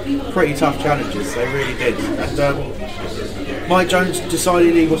pretty tough challenges. They really did. And Mike Jones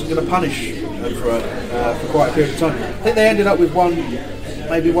decided he wasn't going to punish for quite a period of time. I think they ended up with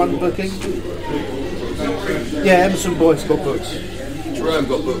maybe one booking. Yeah, Emerson Boyce got booked. Jerome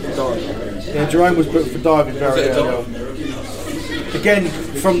got booked for diving. Yeah, Jerome was booked for diving very early on. Again,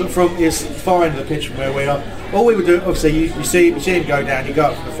 from his far end of the pitch from where we are, all we would do, obviously, you see him go down, you go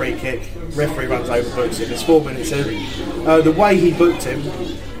up for the free kick, referee runs over, books him, there's 4 minutes in. The way he booked him,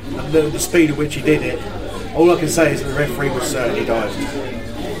 and the speed at which he did it, all I can say is that the referee was certainly dived.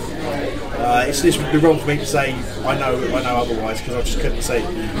 This would be wrong for me to say I know otherwise, because I just couldn't see.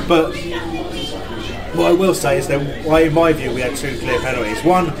 But what I will say is that, in my view, we had 2 clear penalties.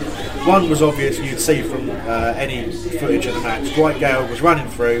 One was obvious, you'd see from any footage of the match. Dwight Gale was running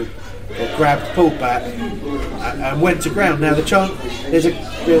through, got grabbed, pulled back, and went to ground. Now there's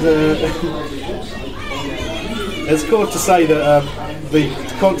cause to say that the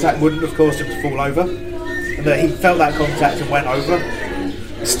contact wouldn't have caused him to fall over, and that he felt that contact and went over.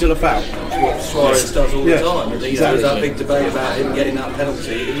 It's still a foul. That's what Suarez does all the time. And there was that big debate about him getting that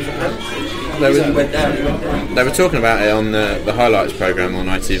penalty. It was a penalty. He went down. They were talking about it on the highlights programme on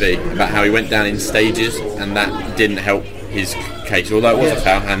ITV about how he went down in stages, and that didn't help his case. Although it was a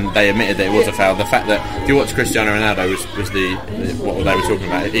foul, and they admitted that it was a foul. The fact that if you watch Cristiano Ronaldo was what they were talking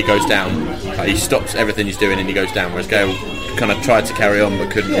about. He goes down, he stops everything he's doing, and he goes down. Whereas Gale kind of tried to carry on but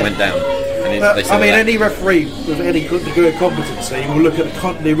couldn't, went down. Any referee with any degree of competency will look at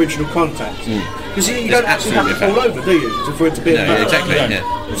the original contact. Because you don't actually have to fall over, do you, for it to be a foul? Exactly. Yeah.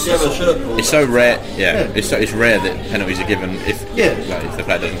 It's so rare. It's rare that penalties are given if the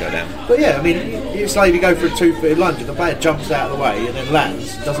player doesn't go down. But it's like if you go for a 2-footed lunge and the player jumps out of the way and then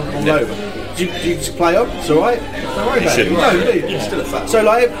lands, doesn't fall over. Do you just play on? It's all right. Don't worry about it. No, do you? It's still a foul. So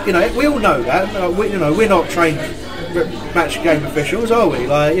we all know that. We're not trained match game officials, are we?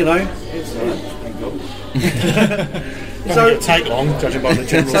 Doesn't take long, judging by the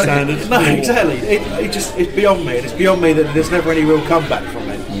general standards. No, exactly. It's beyond me, and it's beyond me that there's never any real comeback from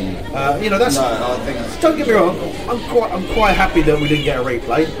it. That's. No, I think. Don't get me wrong. I'm quite happy that we didn't get a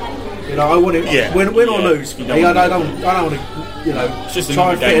replay. I want it win or lose. I don't want to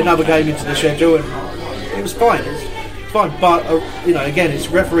try and fit another game into the schedule, and it was fine. It's fine, but again, it's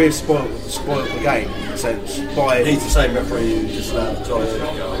referees spoiled the game in a sense by. He's the same referee who just allowed the Torres to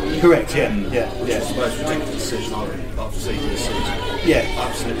go. Correct. Yeah. Which is the most ridiculous decision I've seen this season. Yeah.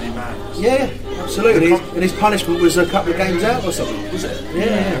 Absolutely mad. Yeah, absolutely. And his punishment was a couple of games out or something. Was it?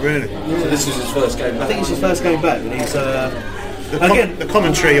 Yeah. Really? So this was his first game back. I think it's his first game back, and he's. The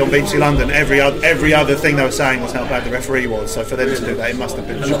commentary on BBC London, every other thing they were saying was how bad the referee was. So for them to do that, it must have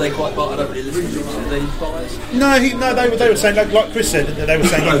been. And are they quite? I don't really listen to them. Are they biased? No, they were saying like Chris said, that they were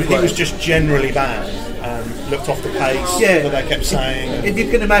saying he was just generally bad. Looked off the pace. Yeah, that they kept saying. If you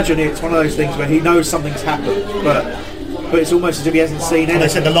can imagine, it's one of those things where he knows something's happened, but it's almost as if he hasn't seen anything. And they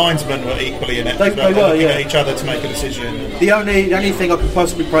said the linesmen were equally inept. They were, looking at each other to make a decision. The only thing I could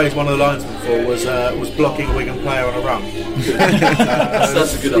possibly praise one of the linesmen for was blocking a Wigan player on a run.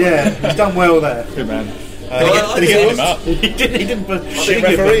 That's a good idea. Yeah, he's done well there. Good man. He didn't. Shit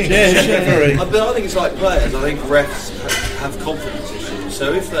referee. Referee. But I think it's like players. I think refs have confidence issues.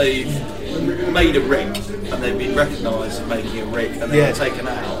 So if they've made a rick and they've been recognised as making a rick and they're taken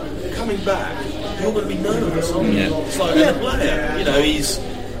out, coming back, you're going to be nervous, aren't you? It's like a player. He's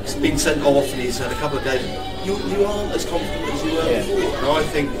been sent off and he's had a couple of games. You aren't as confident as you were before. And I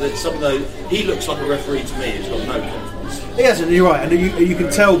think that some of those. He looks like a referee to me who's got no confidence. He hasn't. You're right, and you can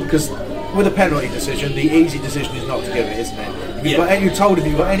tell because with a penalty decision, the easy decision is not to give it, isn't it? You're told if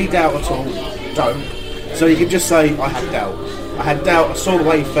you've got any doubt at all, don't. So you can just say, I had doubt. I saw the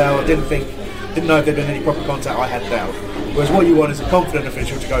way he fell. I didn't know if there'd been any proper contact. I had doubt. Whereas what you want is a confident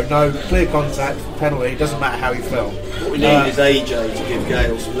official to go, no, clear contact, penalty. Doesn't matter how he fell. What we need is AJ to give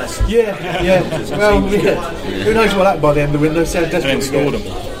Gale some lessons. Yeah. Who knows what happened by the end of the window? So desperately scored him.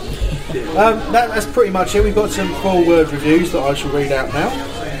 That's pretty much it. We've got some 4-word reviews that I shall read out now.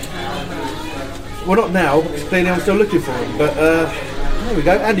 Well, not now, because clearly I'm still looking for them. But there we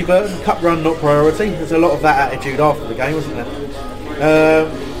go. Andy Burton, cup run not priority. There's a lot of that attitude after the game, wasn't there?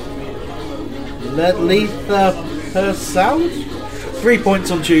 Letha Persaud, 3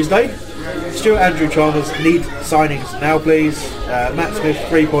 points on Tuesday. Stuart Andrew Chalmers, need signings now, please. Matt Smith,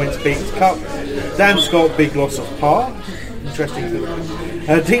 3 points, beats Cup. Dan Scott, big loss of par. Interesting thing.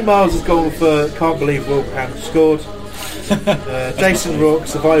 Dean Miles has gone for can't believe Wolverhampton scored. Jason Rourke,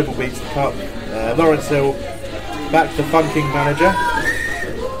 survival beats the Cup. Lawrence Hill, back to funking manager.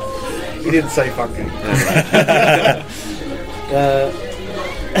 He didn't say funking.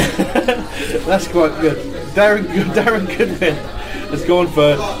 That's quite good. Darren Goodwin has gone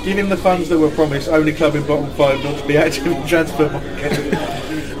for giving the funds that were promised only club in bottom 5 not to be active in the transfer market.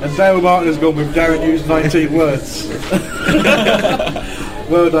 And Dale Martin has gone with Darren used 19 words.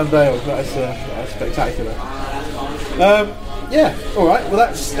 Well done, Dale. That's spectacular. Alright, well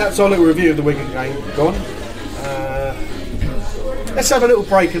that's our little review of the Wigan game gone. Let's have a little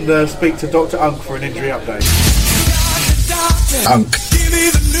break and speak to Dr. Unk for an injury update. Unk. Give me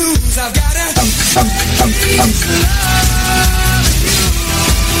the news, I've got it. Unk.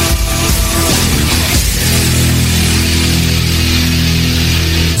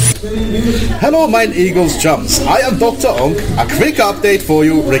 Hello, mine Eagles chums. I am Dr. Unk. A quick update for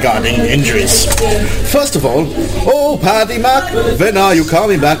you regarding injuries. First of all, Paddy Mac, when are you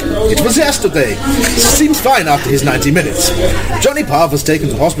coming back? It was yesterday. Seems fine after his 90 minutes. Johnny Parr was taken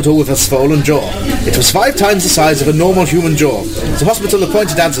to hospital with a swollen jaw. It was 5 times the size of a normal human jaw. The hospital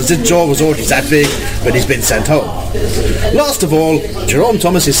pointed out that his jaw was already that big, but he's been sent home. Last of all, Jerome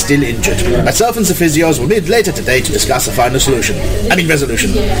Thomas is still injured. Myself and the physios will meet later today to discuss a final resolution.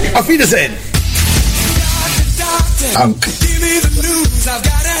 Auf Wiedersehen! Unk. Give me the news, I've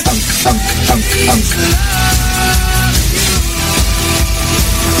got it. Unk.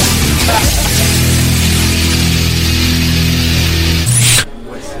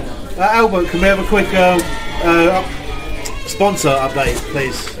 Albert, can we have a quick sponsor update,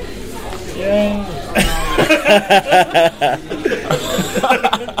 please? Yeah.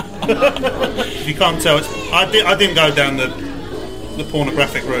 If you can't tell, I didn't go down the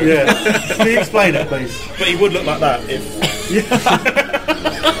pornographic route. Yeah. Can you explain it, please? But he would look like that if.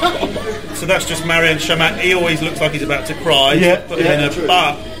 So that's just Marian Shamak. He always looks like he's about to cry. But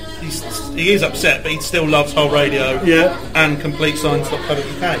he is upset, but he still loves Whole Radio. And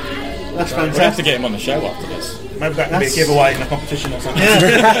CompleteSigns.co.uk. That's fantastic. We'll have to get him on the show after this. Maybe that can be a giveaway in a competition or something.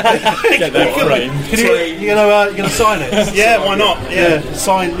 Get that framed. You're gonna sign it? Yeah, why not?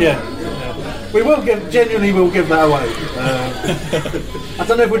 Sign. We will genuinely will give that away. I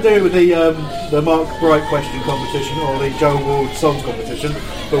don't know if we'll do it with the Mark Bright question competition or the Joe Ward songs competition,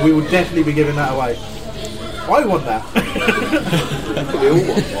 but we will definitely be giving that away. I want that. We all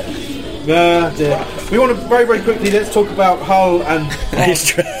want one. Dear. We want to very, very quickly, let's talk about Hull and...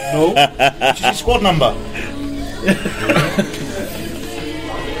 No. Which is your squad number?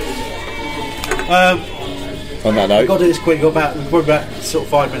 On that note, we've got to do this quick. We're about sort of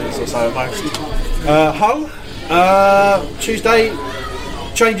 5 minutes or so at most. Hull, Tuesday,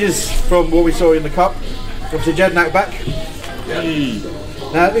 changes from what we saw in the Cup. Obviously, Jednak back. Yeah.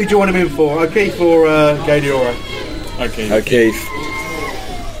 Now, who do you want him in for? O'Keefe or Gadiora? O'Keefe.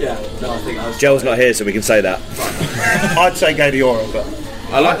 Yeah, no, I think I was... Gel's not here, so we can say that. I'd say Gadiora, but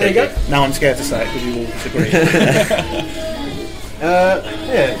I like that. There you go. Now I'm scared to say it because you all disagree.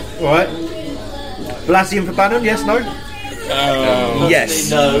 Yeah, all right. Balassian for Bannon, yes, no?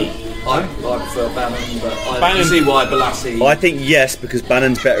 Yes. No. I prefer Bannon, but I can see why Balassi... I think yes, because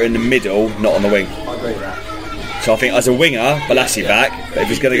Bannon's better in the middle, not on the wing. I agree with that. So I think as a winger, Balassi back, but if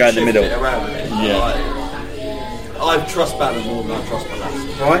he's going to go in the middle... I trust Bannon more than I trust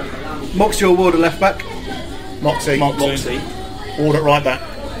Balassi. Right. Moxie or Ward at left back? Moxie. Ward at right back.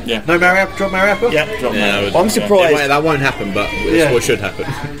 Yeah. No Mariappa? Drop Mariappa? Yeah. I'm surprised... That won't happen, but it's what should happen.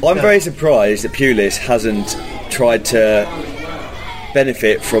 I'm very surprised that Pulis hasn't tried to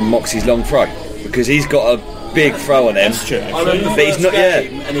benefit from Moxie's long throw, because he's got a big throw on him. That's true. But he's not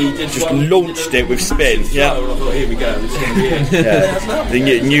and he just launched it with spin. Yeah. And I thought, here we go. It's going to be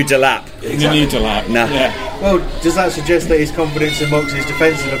it. The new Delap. The new Delap. Nah. Yeah. Well, does that suggest that his confidence in Moxie's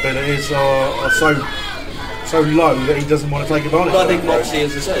defensive abilities are so low that he doesn't want to take advantage? But I think Moxie,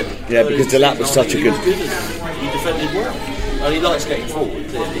 as I said, yeah, because Delap was such a good. He defended well. And he likes getting forward,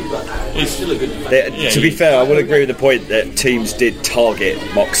 clearly, but he's still a good defender. To be fair, I would agree with the point that teams did target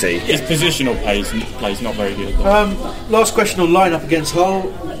Moxie. His positional play's not very good. Last question on lineup against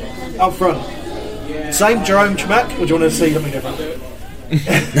Hull. Up front, same Jerome Chamak, or do you want to see something different?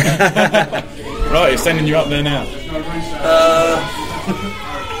 Right, he's sending you up there now.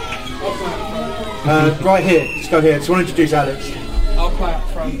 Right here, let's go here. Just want to introduce Alex. I'll play up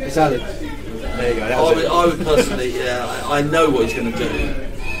front. It's Alex. There you go. I would personally, I know what he's going to do.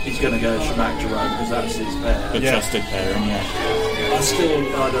 He's going to go Chamak Jerome because that's his pair. The trusted pairing, yeah.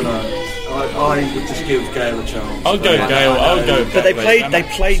 I don't know. I would just give Gale a chance. I'll go Gale. But they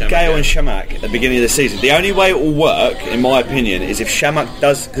played Gale and Chamak at the beginning of the season. The only way it will work, in my opinion, is if Chamak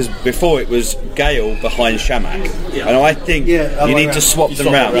does, because before it was Gale behind Chamak, and I think you need to swap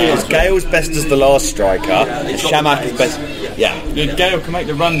them round because Gale's best as the last striker, and Chamak is best. Yeah, Gale can make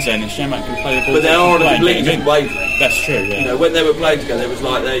the runs then, and Chamak can play the ball. But they are on a completely different wavelength. That's true. Yeah. You know, when they were playing together, it was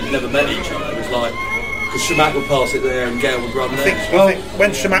like they'd never met each other. It was like. Because Chamak would pass it there and Gale would run there. I think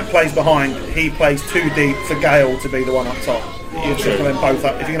when Chamak plays behind, he plays too deep for Gale to be the one up top. You triple them both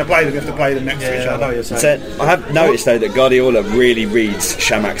up. If you're going to play them, you have to play them next to each other. So I have noticed though that Guardiola really reads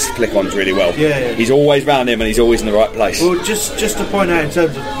Chamak's flick-ons really well. Yeah. He's always round him and he's always in the right place. Well, just to point out in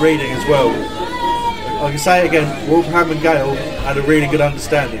terms of reading as well, I can say it again, Wolverhampton and Gale had a really good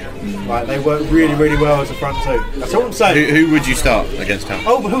understanding. Like, they worked really, really well as a front two. That's all I'm saying. Who would you start against Hull?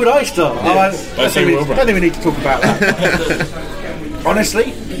 Oh, but who would I start? Yeah. I don't think we need to talk about that.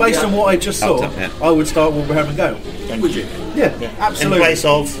 Honestly, based on what I just saw, I would start Wolverhampton and Gale. Would you? Yeah, absolutely. In place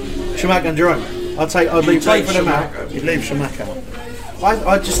of Chamak and Jerome. I'd leave both of them out. You'd leave Chamak out.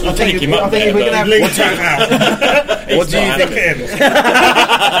 I think if we're going to have... What do you think?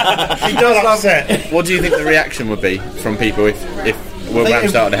 He does love it. What do you think the reaction would be from people if Wolverhampton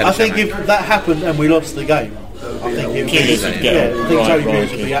started ahead of Chamak? I think if that happened and we lost the game, I think Tony Pulis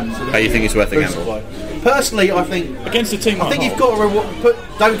would be absolutely... But you think it's worth a gamble? Personally, I think against a team, I think you've got to reward.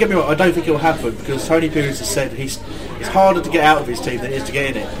 Don't get me wrong. I don't think it will happen because Tony Pulis has said it's harder to get out of his team than it is to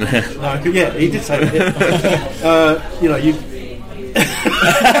get in it. No, yeah, he did say that.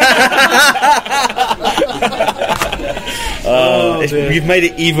 You've made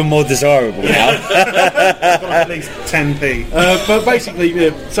it even more desirable now. It's got at least 10p. But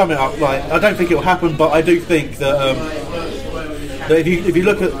basically, sum it up. Like, I don't think it will happen, but I do think that if you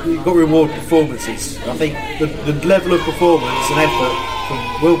look at, you've got to reward performances. I think the level of performance and effort from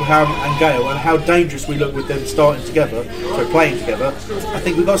Wilbraham and Gale and how dangerous we look with them starting together, playing together, I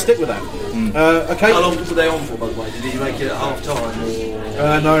think we've got to stick with that. Okay. How long were they on for, by the way? Did he make it at half time?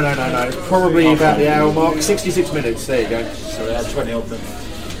 No. It's probably about the hour mark. 66 minutes. There you go. So they had 20 of them.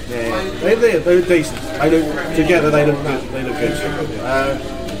 Yeah, they're decent. They look together. They look good.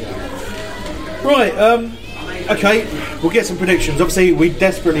 Right. Okay, we'll get some predictions. Obviously, we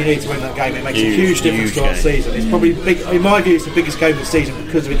desperately need to win that game. It makes a huge difference to our season. It's probably big. In my view, it's the biggest game of the season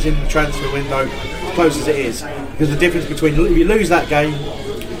because it's in the transfer window, as close as it is. Because the difference between if you lose that game,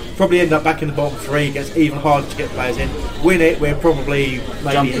 probably end up back in the bottom 3. It gets even harder to get players in. Win it, we're probably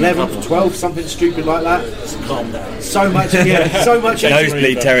maybe 11th, 12th, something stupid like that. Calm down. So much, so much.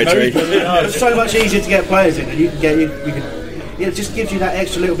 Nosebleed territory. So much easier to get players in, and you can get it just gives you that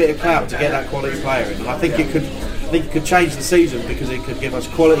extra little bit of clout to get that quality player in. And I think it could change the season because it could give us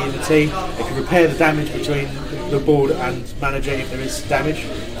quality in the team. It could repair the damage between the board and manager if there is damage.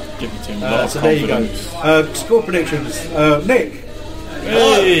 Give the team a lot of so there you confidence. go. Score predictions. Nick.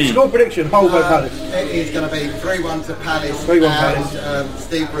 Hey. Score prediction. Holbo Palace. It is going to be 3-1 to Palace. 3-1 and, Palace.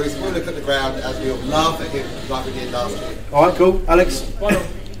 Steve Bruce will look at the ground as we all laugh at him like we did last year. All right, cool. Alex.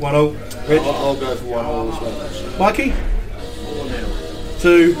 1-0. Rich. I'll go for 1-0 as well. Mikey.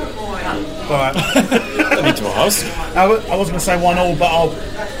 2. Alright. Don't need to ask. Albert? I was going to say 1-1, but I'll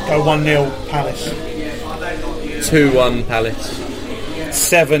go 1-0 Palace. 2-1 Palace.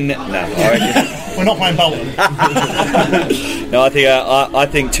 7. No, We're not playing Bolton. no, I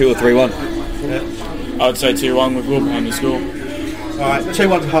think 2 or 3-1. I would say 2-1 with Wolverhampton to score. Alright,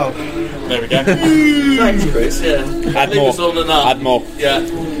 2-1 to Hull. There we go. Thanks, Chris. Yeah. Add Leave more. us on and up. Add more. Yeah.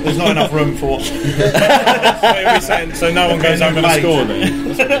 There's not enough room for. So no one goes over the score then.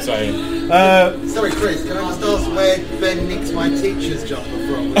 That's what you're saying. Sorry, Chris, can I just ask where Ben nicked my teacher's jumper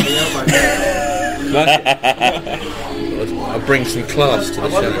from with the elbow? I'll bring some class to I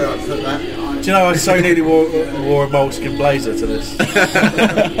the wonder show. where I put that. Do you know I so nearly wore a moleskin blazer to this?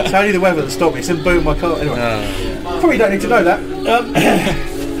 It's only the weather that stopped me. It's in boom my car. Anyway, probably don't need to know that.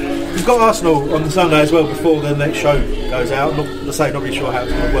 We've got Arsenal on the Sunday as well before the next show goes out. Not really sure how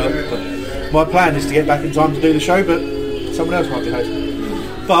it's going to work, but my plan is to get back in time to do the show, but someone else might be hosting.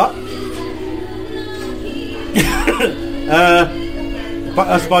 But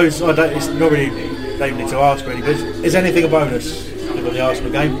I suppose it's not really don't need to ask really, but is anything a bonus for the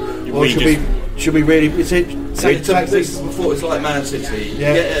Arsenal game? Or should we really? Is it? Before it's like Man City.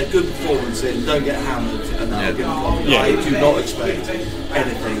 Yeah. Get a good performance in, don't get hammered, and that'll give them confidence. I do not expect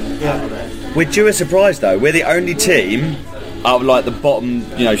anything out of there. We're due a surprise though. We're the only team out of like the bottom,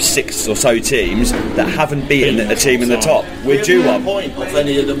 6 or so teams that haven't beaten a team in the top. We're due one. Point of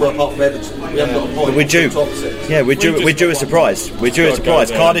any of them apart from Everton. We haven't got a point. But we're due. Top 6. Yeah, we're due a surprise. We're due a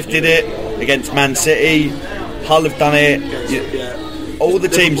surprise. Cardiff did it against Man City. Hull have done it. All the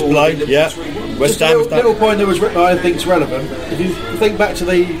teams below. Yeah. West Just a Ham's done little point that I think is relevant. If you think back to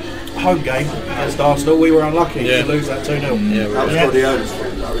the home game against Arsenal, we were unlucky to lose that 2-0. That was probably Owen's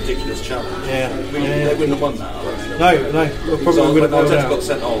fault, that ridiculous challenge. They wouldn't have won that, I reckon. No, probably would have won that. Got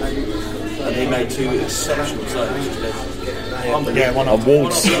sent off, and he made 2 exceptional saves. One on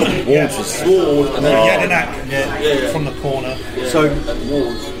Wards. Wards was Ward, and then Jedinak from the corner. So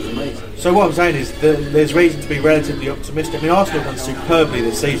Wards was amazing. So what I'm saying is that there's reason to be relatively optimistic. I mean, Arsenal have done superbly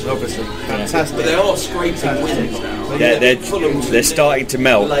this season, obviously. Fantastic. But they are scraping wins now. Yeah, they're starting to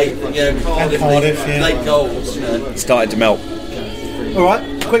melt. Cardiff, late goals. Starting to melt. All right,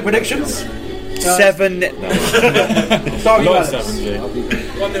 quick predictions. 7. Starting Not Palace.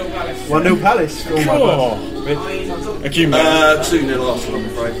 7-0 Palace. 1-0 Palace. Oh my God. 2-0 Arsenal, I'm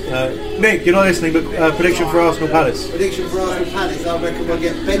afraid. Nick, you're not listening, but prediction for Arsenal Palace. Prediction for Arsenal Palace, I reckon we'll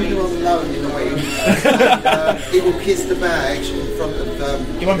get Bender on loan in the week. He will kiss the badge in front of.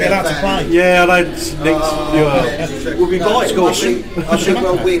 He won't be allowed to play. Yeah, I know. Nick's. We'll be biting. I think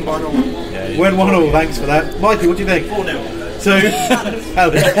we'll win 1-0. Win 1-0. Thanks for that, Mikey. What do you think? 4-0. So,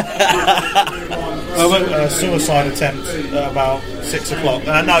 suicide attempt at about 6 o'clock.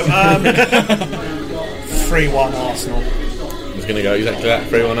 3-1 Arsenal. I was going to go exactly that,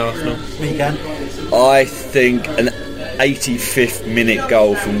 3-1 Arsenal. Me can. I think an 85th minute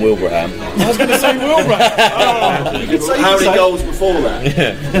goal from Wilbraham. I was going to say Wilbraham. How many goals before that?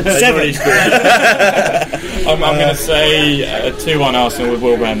 7. I'm going to say 2-1 Arsenal with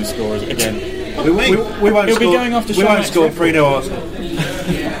Wilbraham to score again. We won't He'll score. be going after We won't Sean score next 3-0 Arsenal.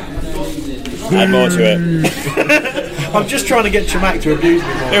 Add more to it. I'm just trying to get Chamak to abuse me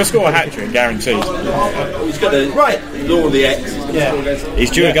more. He'll score a hat-trick, guaranteed. He's got to law of the X.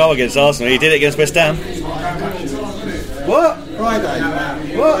 He's due a goal against Arsenal. He did it against West Ham. What? Friday.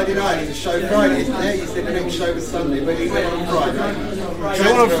 What? Friday night. It's a show Friday, isn't it? You said the next show was Sunday, but he went on Friday.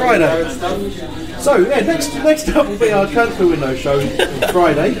 So on Friday. So next up will be our transfer window show on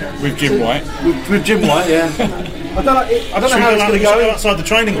Friday With Jim White. With Jim White, yeah. I don't know how it's going to go. Outside the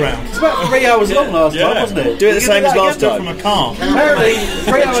training ground. It's about 3 hours long last time, wasn't it? Do it the same as last time. From a car. Apparently,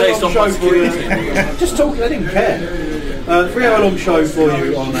 3 hours Chased long off show by for just talking. I didn't care. 3-hour-long show for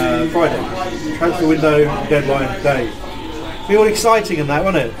you on Friday. Transfer window deadline day. Be all exciting and that,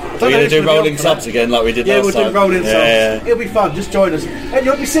 won't it? We're going to do rolling subs again like we did last time. Yeah, we'll do rolling subs. Yeah. It'll be fun. Just join us. And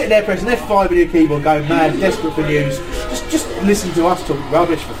you'll be sitting there pressing F5 on your keyboard going mad, desperate for news. Just listen to us talk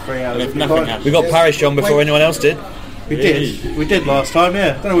rubbish for 3 hours. We got Parish on before anyone else did. We did. We did last time,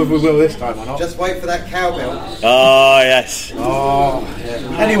 yeah. Don't know if we will this time or not. Just wait for that cowbell. Oh, yes. Oh,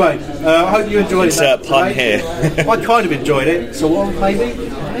 yeah. Anyway, I hope you enjoyed it. Insert pun here. I kind of enjoyed it, so maybe.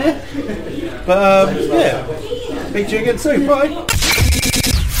 Yeah. But, yeah. Speak to you again soon. Bye.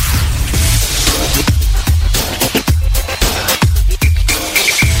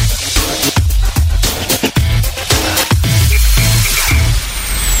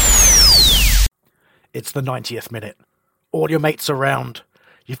 It's the 90th minute. All your mates around.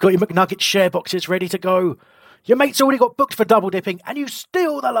 You've got your McNugget share boxes ready to go. Your mate's already got booked for double dipping, and you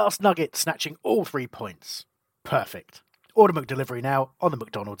steal the last nugget, snatching all 3 points. Perfect. Order McDelivery now on the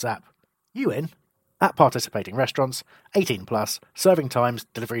McDonald's app. You in? At participating restaurants, 18 plus, serving times,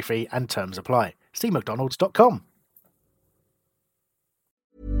 delivery fee and terms apply. See mcdonalds.com.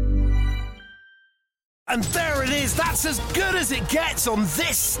 And there it is, that's as good as it gets on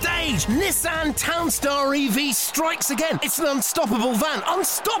this stage. Nissan Townstar EV strikes again. It's an unstoppable van,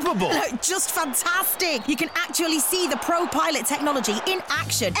 unstoppable. Look, just fantastic. You can actually see the ProPilot technology in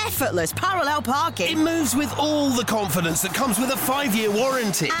action. Effortless parallel parking. It moves with all the confidence that comes with a 5-year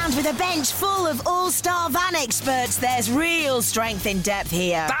warranty. And with a bench full of all-star van experts, there's real strength in depth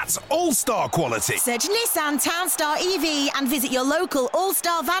here. That's all-star quality. Search Nissan Townstar EV and visit your local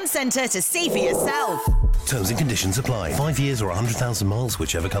all-star van centre to see for yourself. Terms and conditions apply. 5 years or 100,000 miles,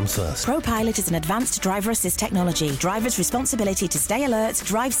 whichever comes first. ProPilot is an advanced driver assist technology. Driver's responsibility to stay alert,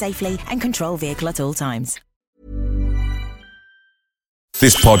 drive safely, and control vehicle at all times.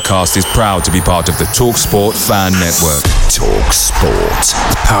 This podcast is proud to be part of the TalkSport Fan Network. TalkSport.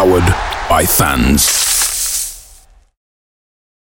 Powered by fans.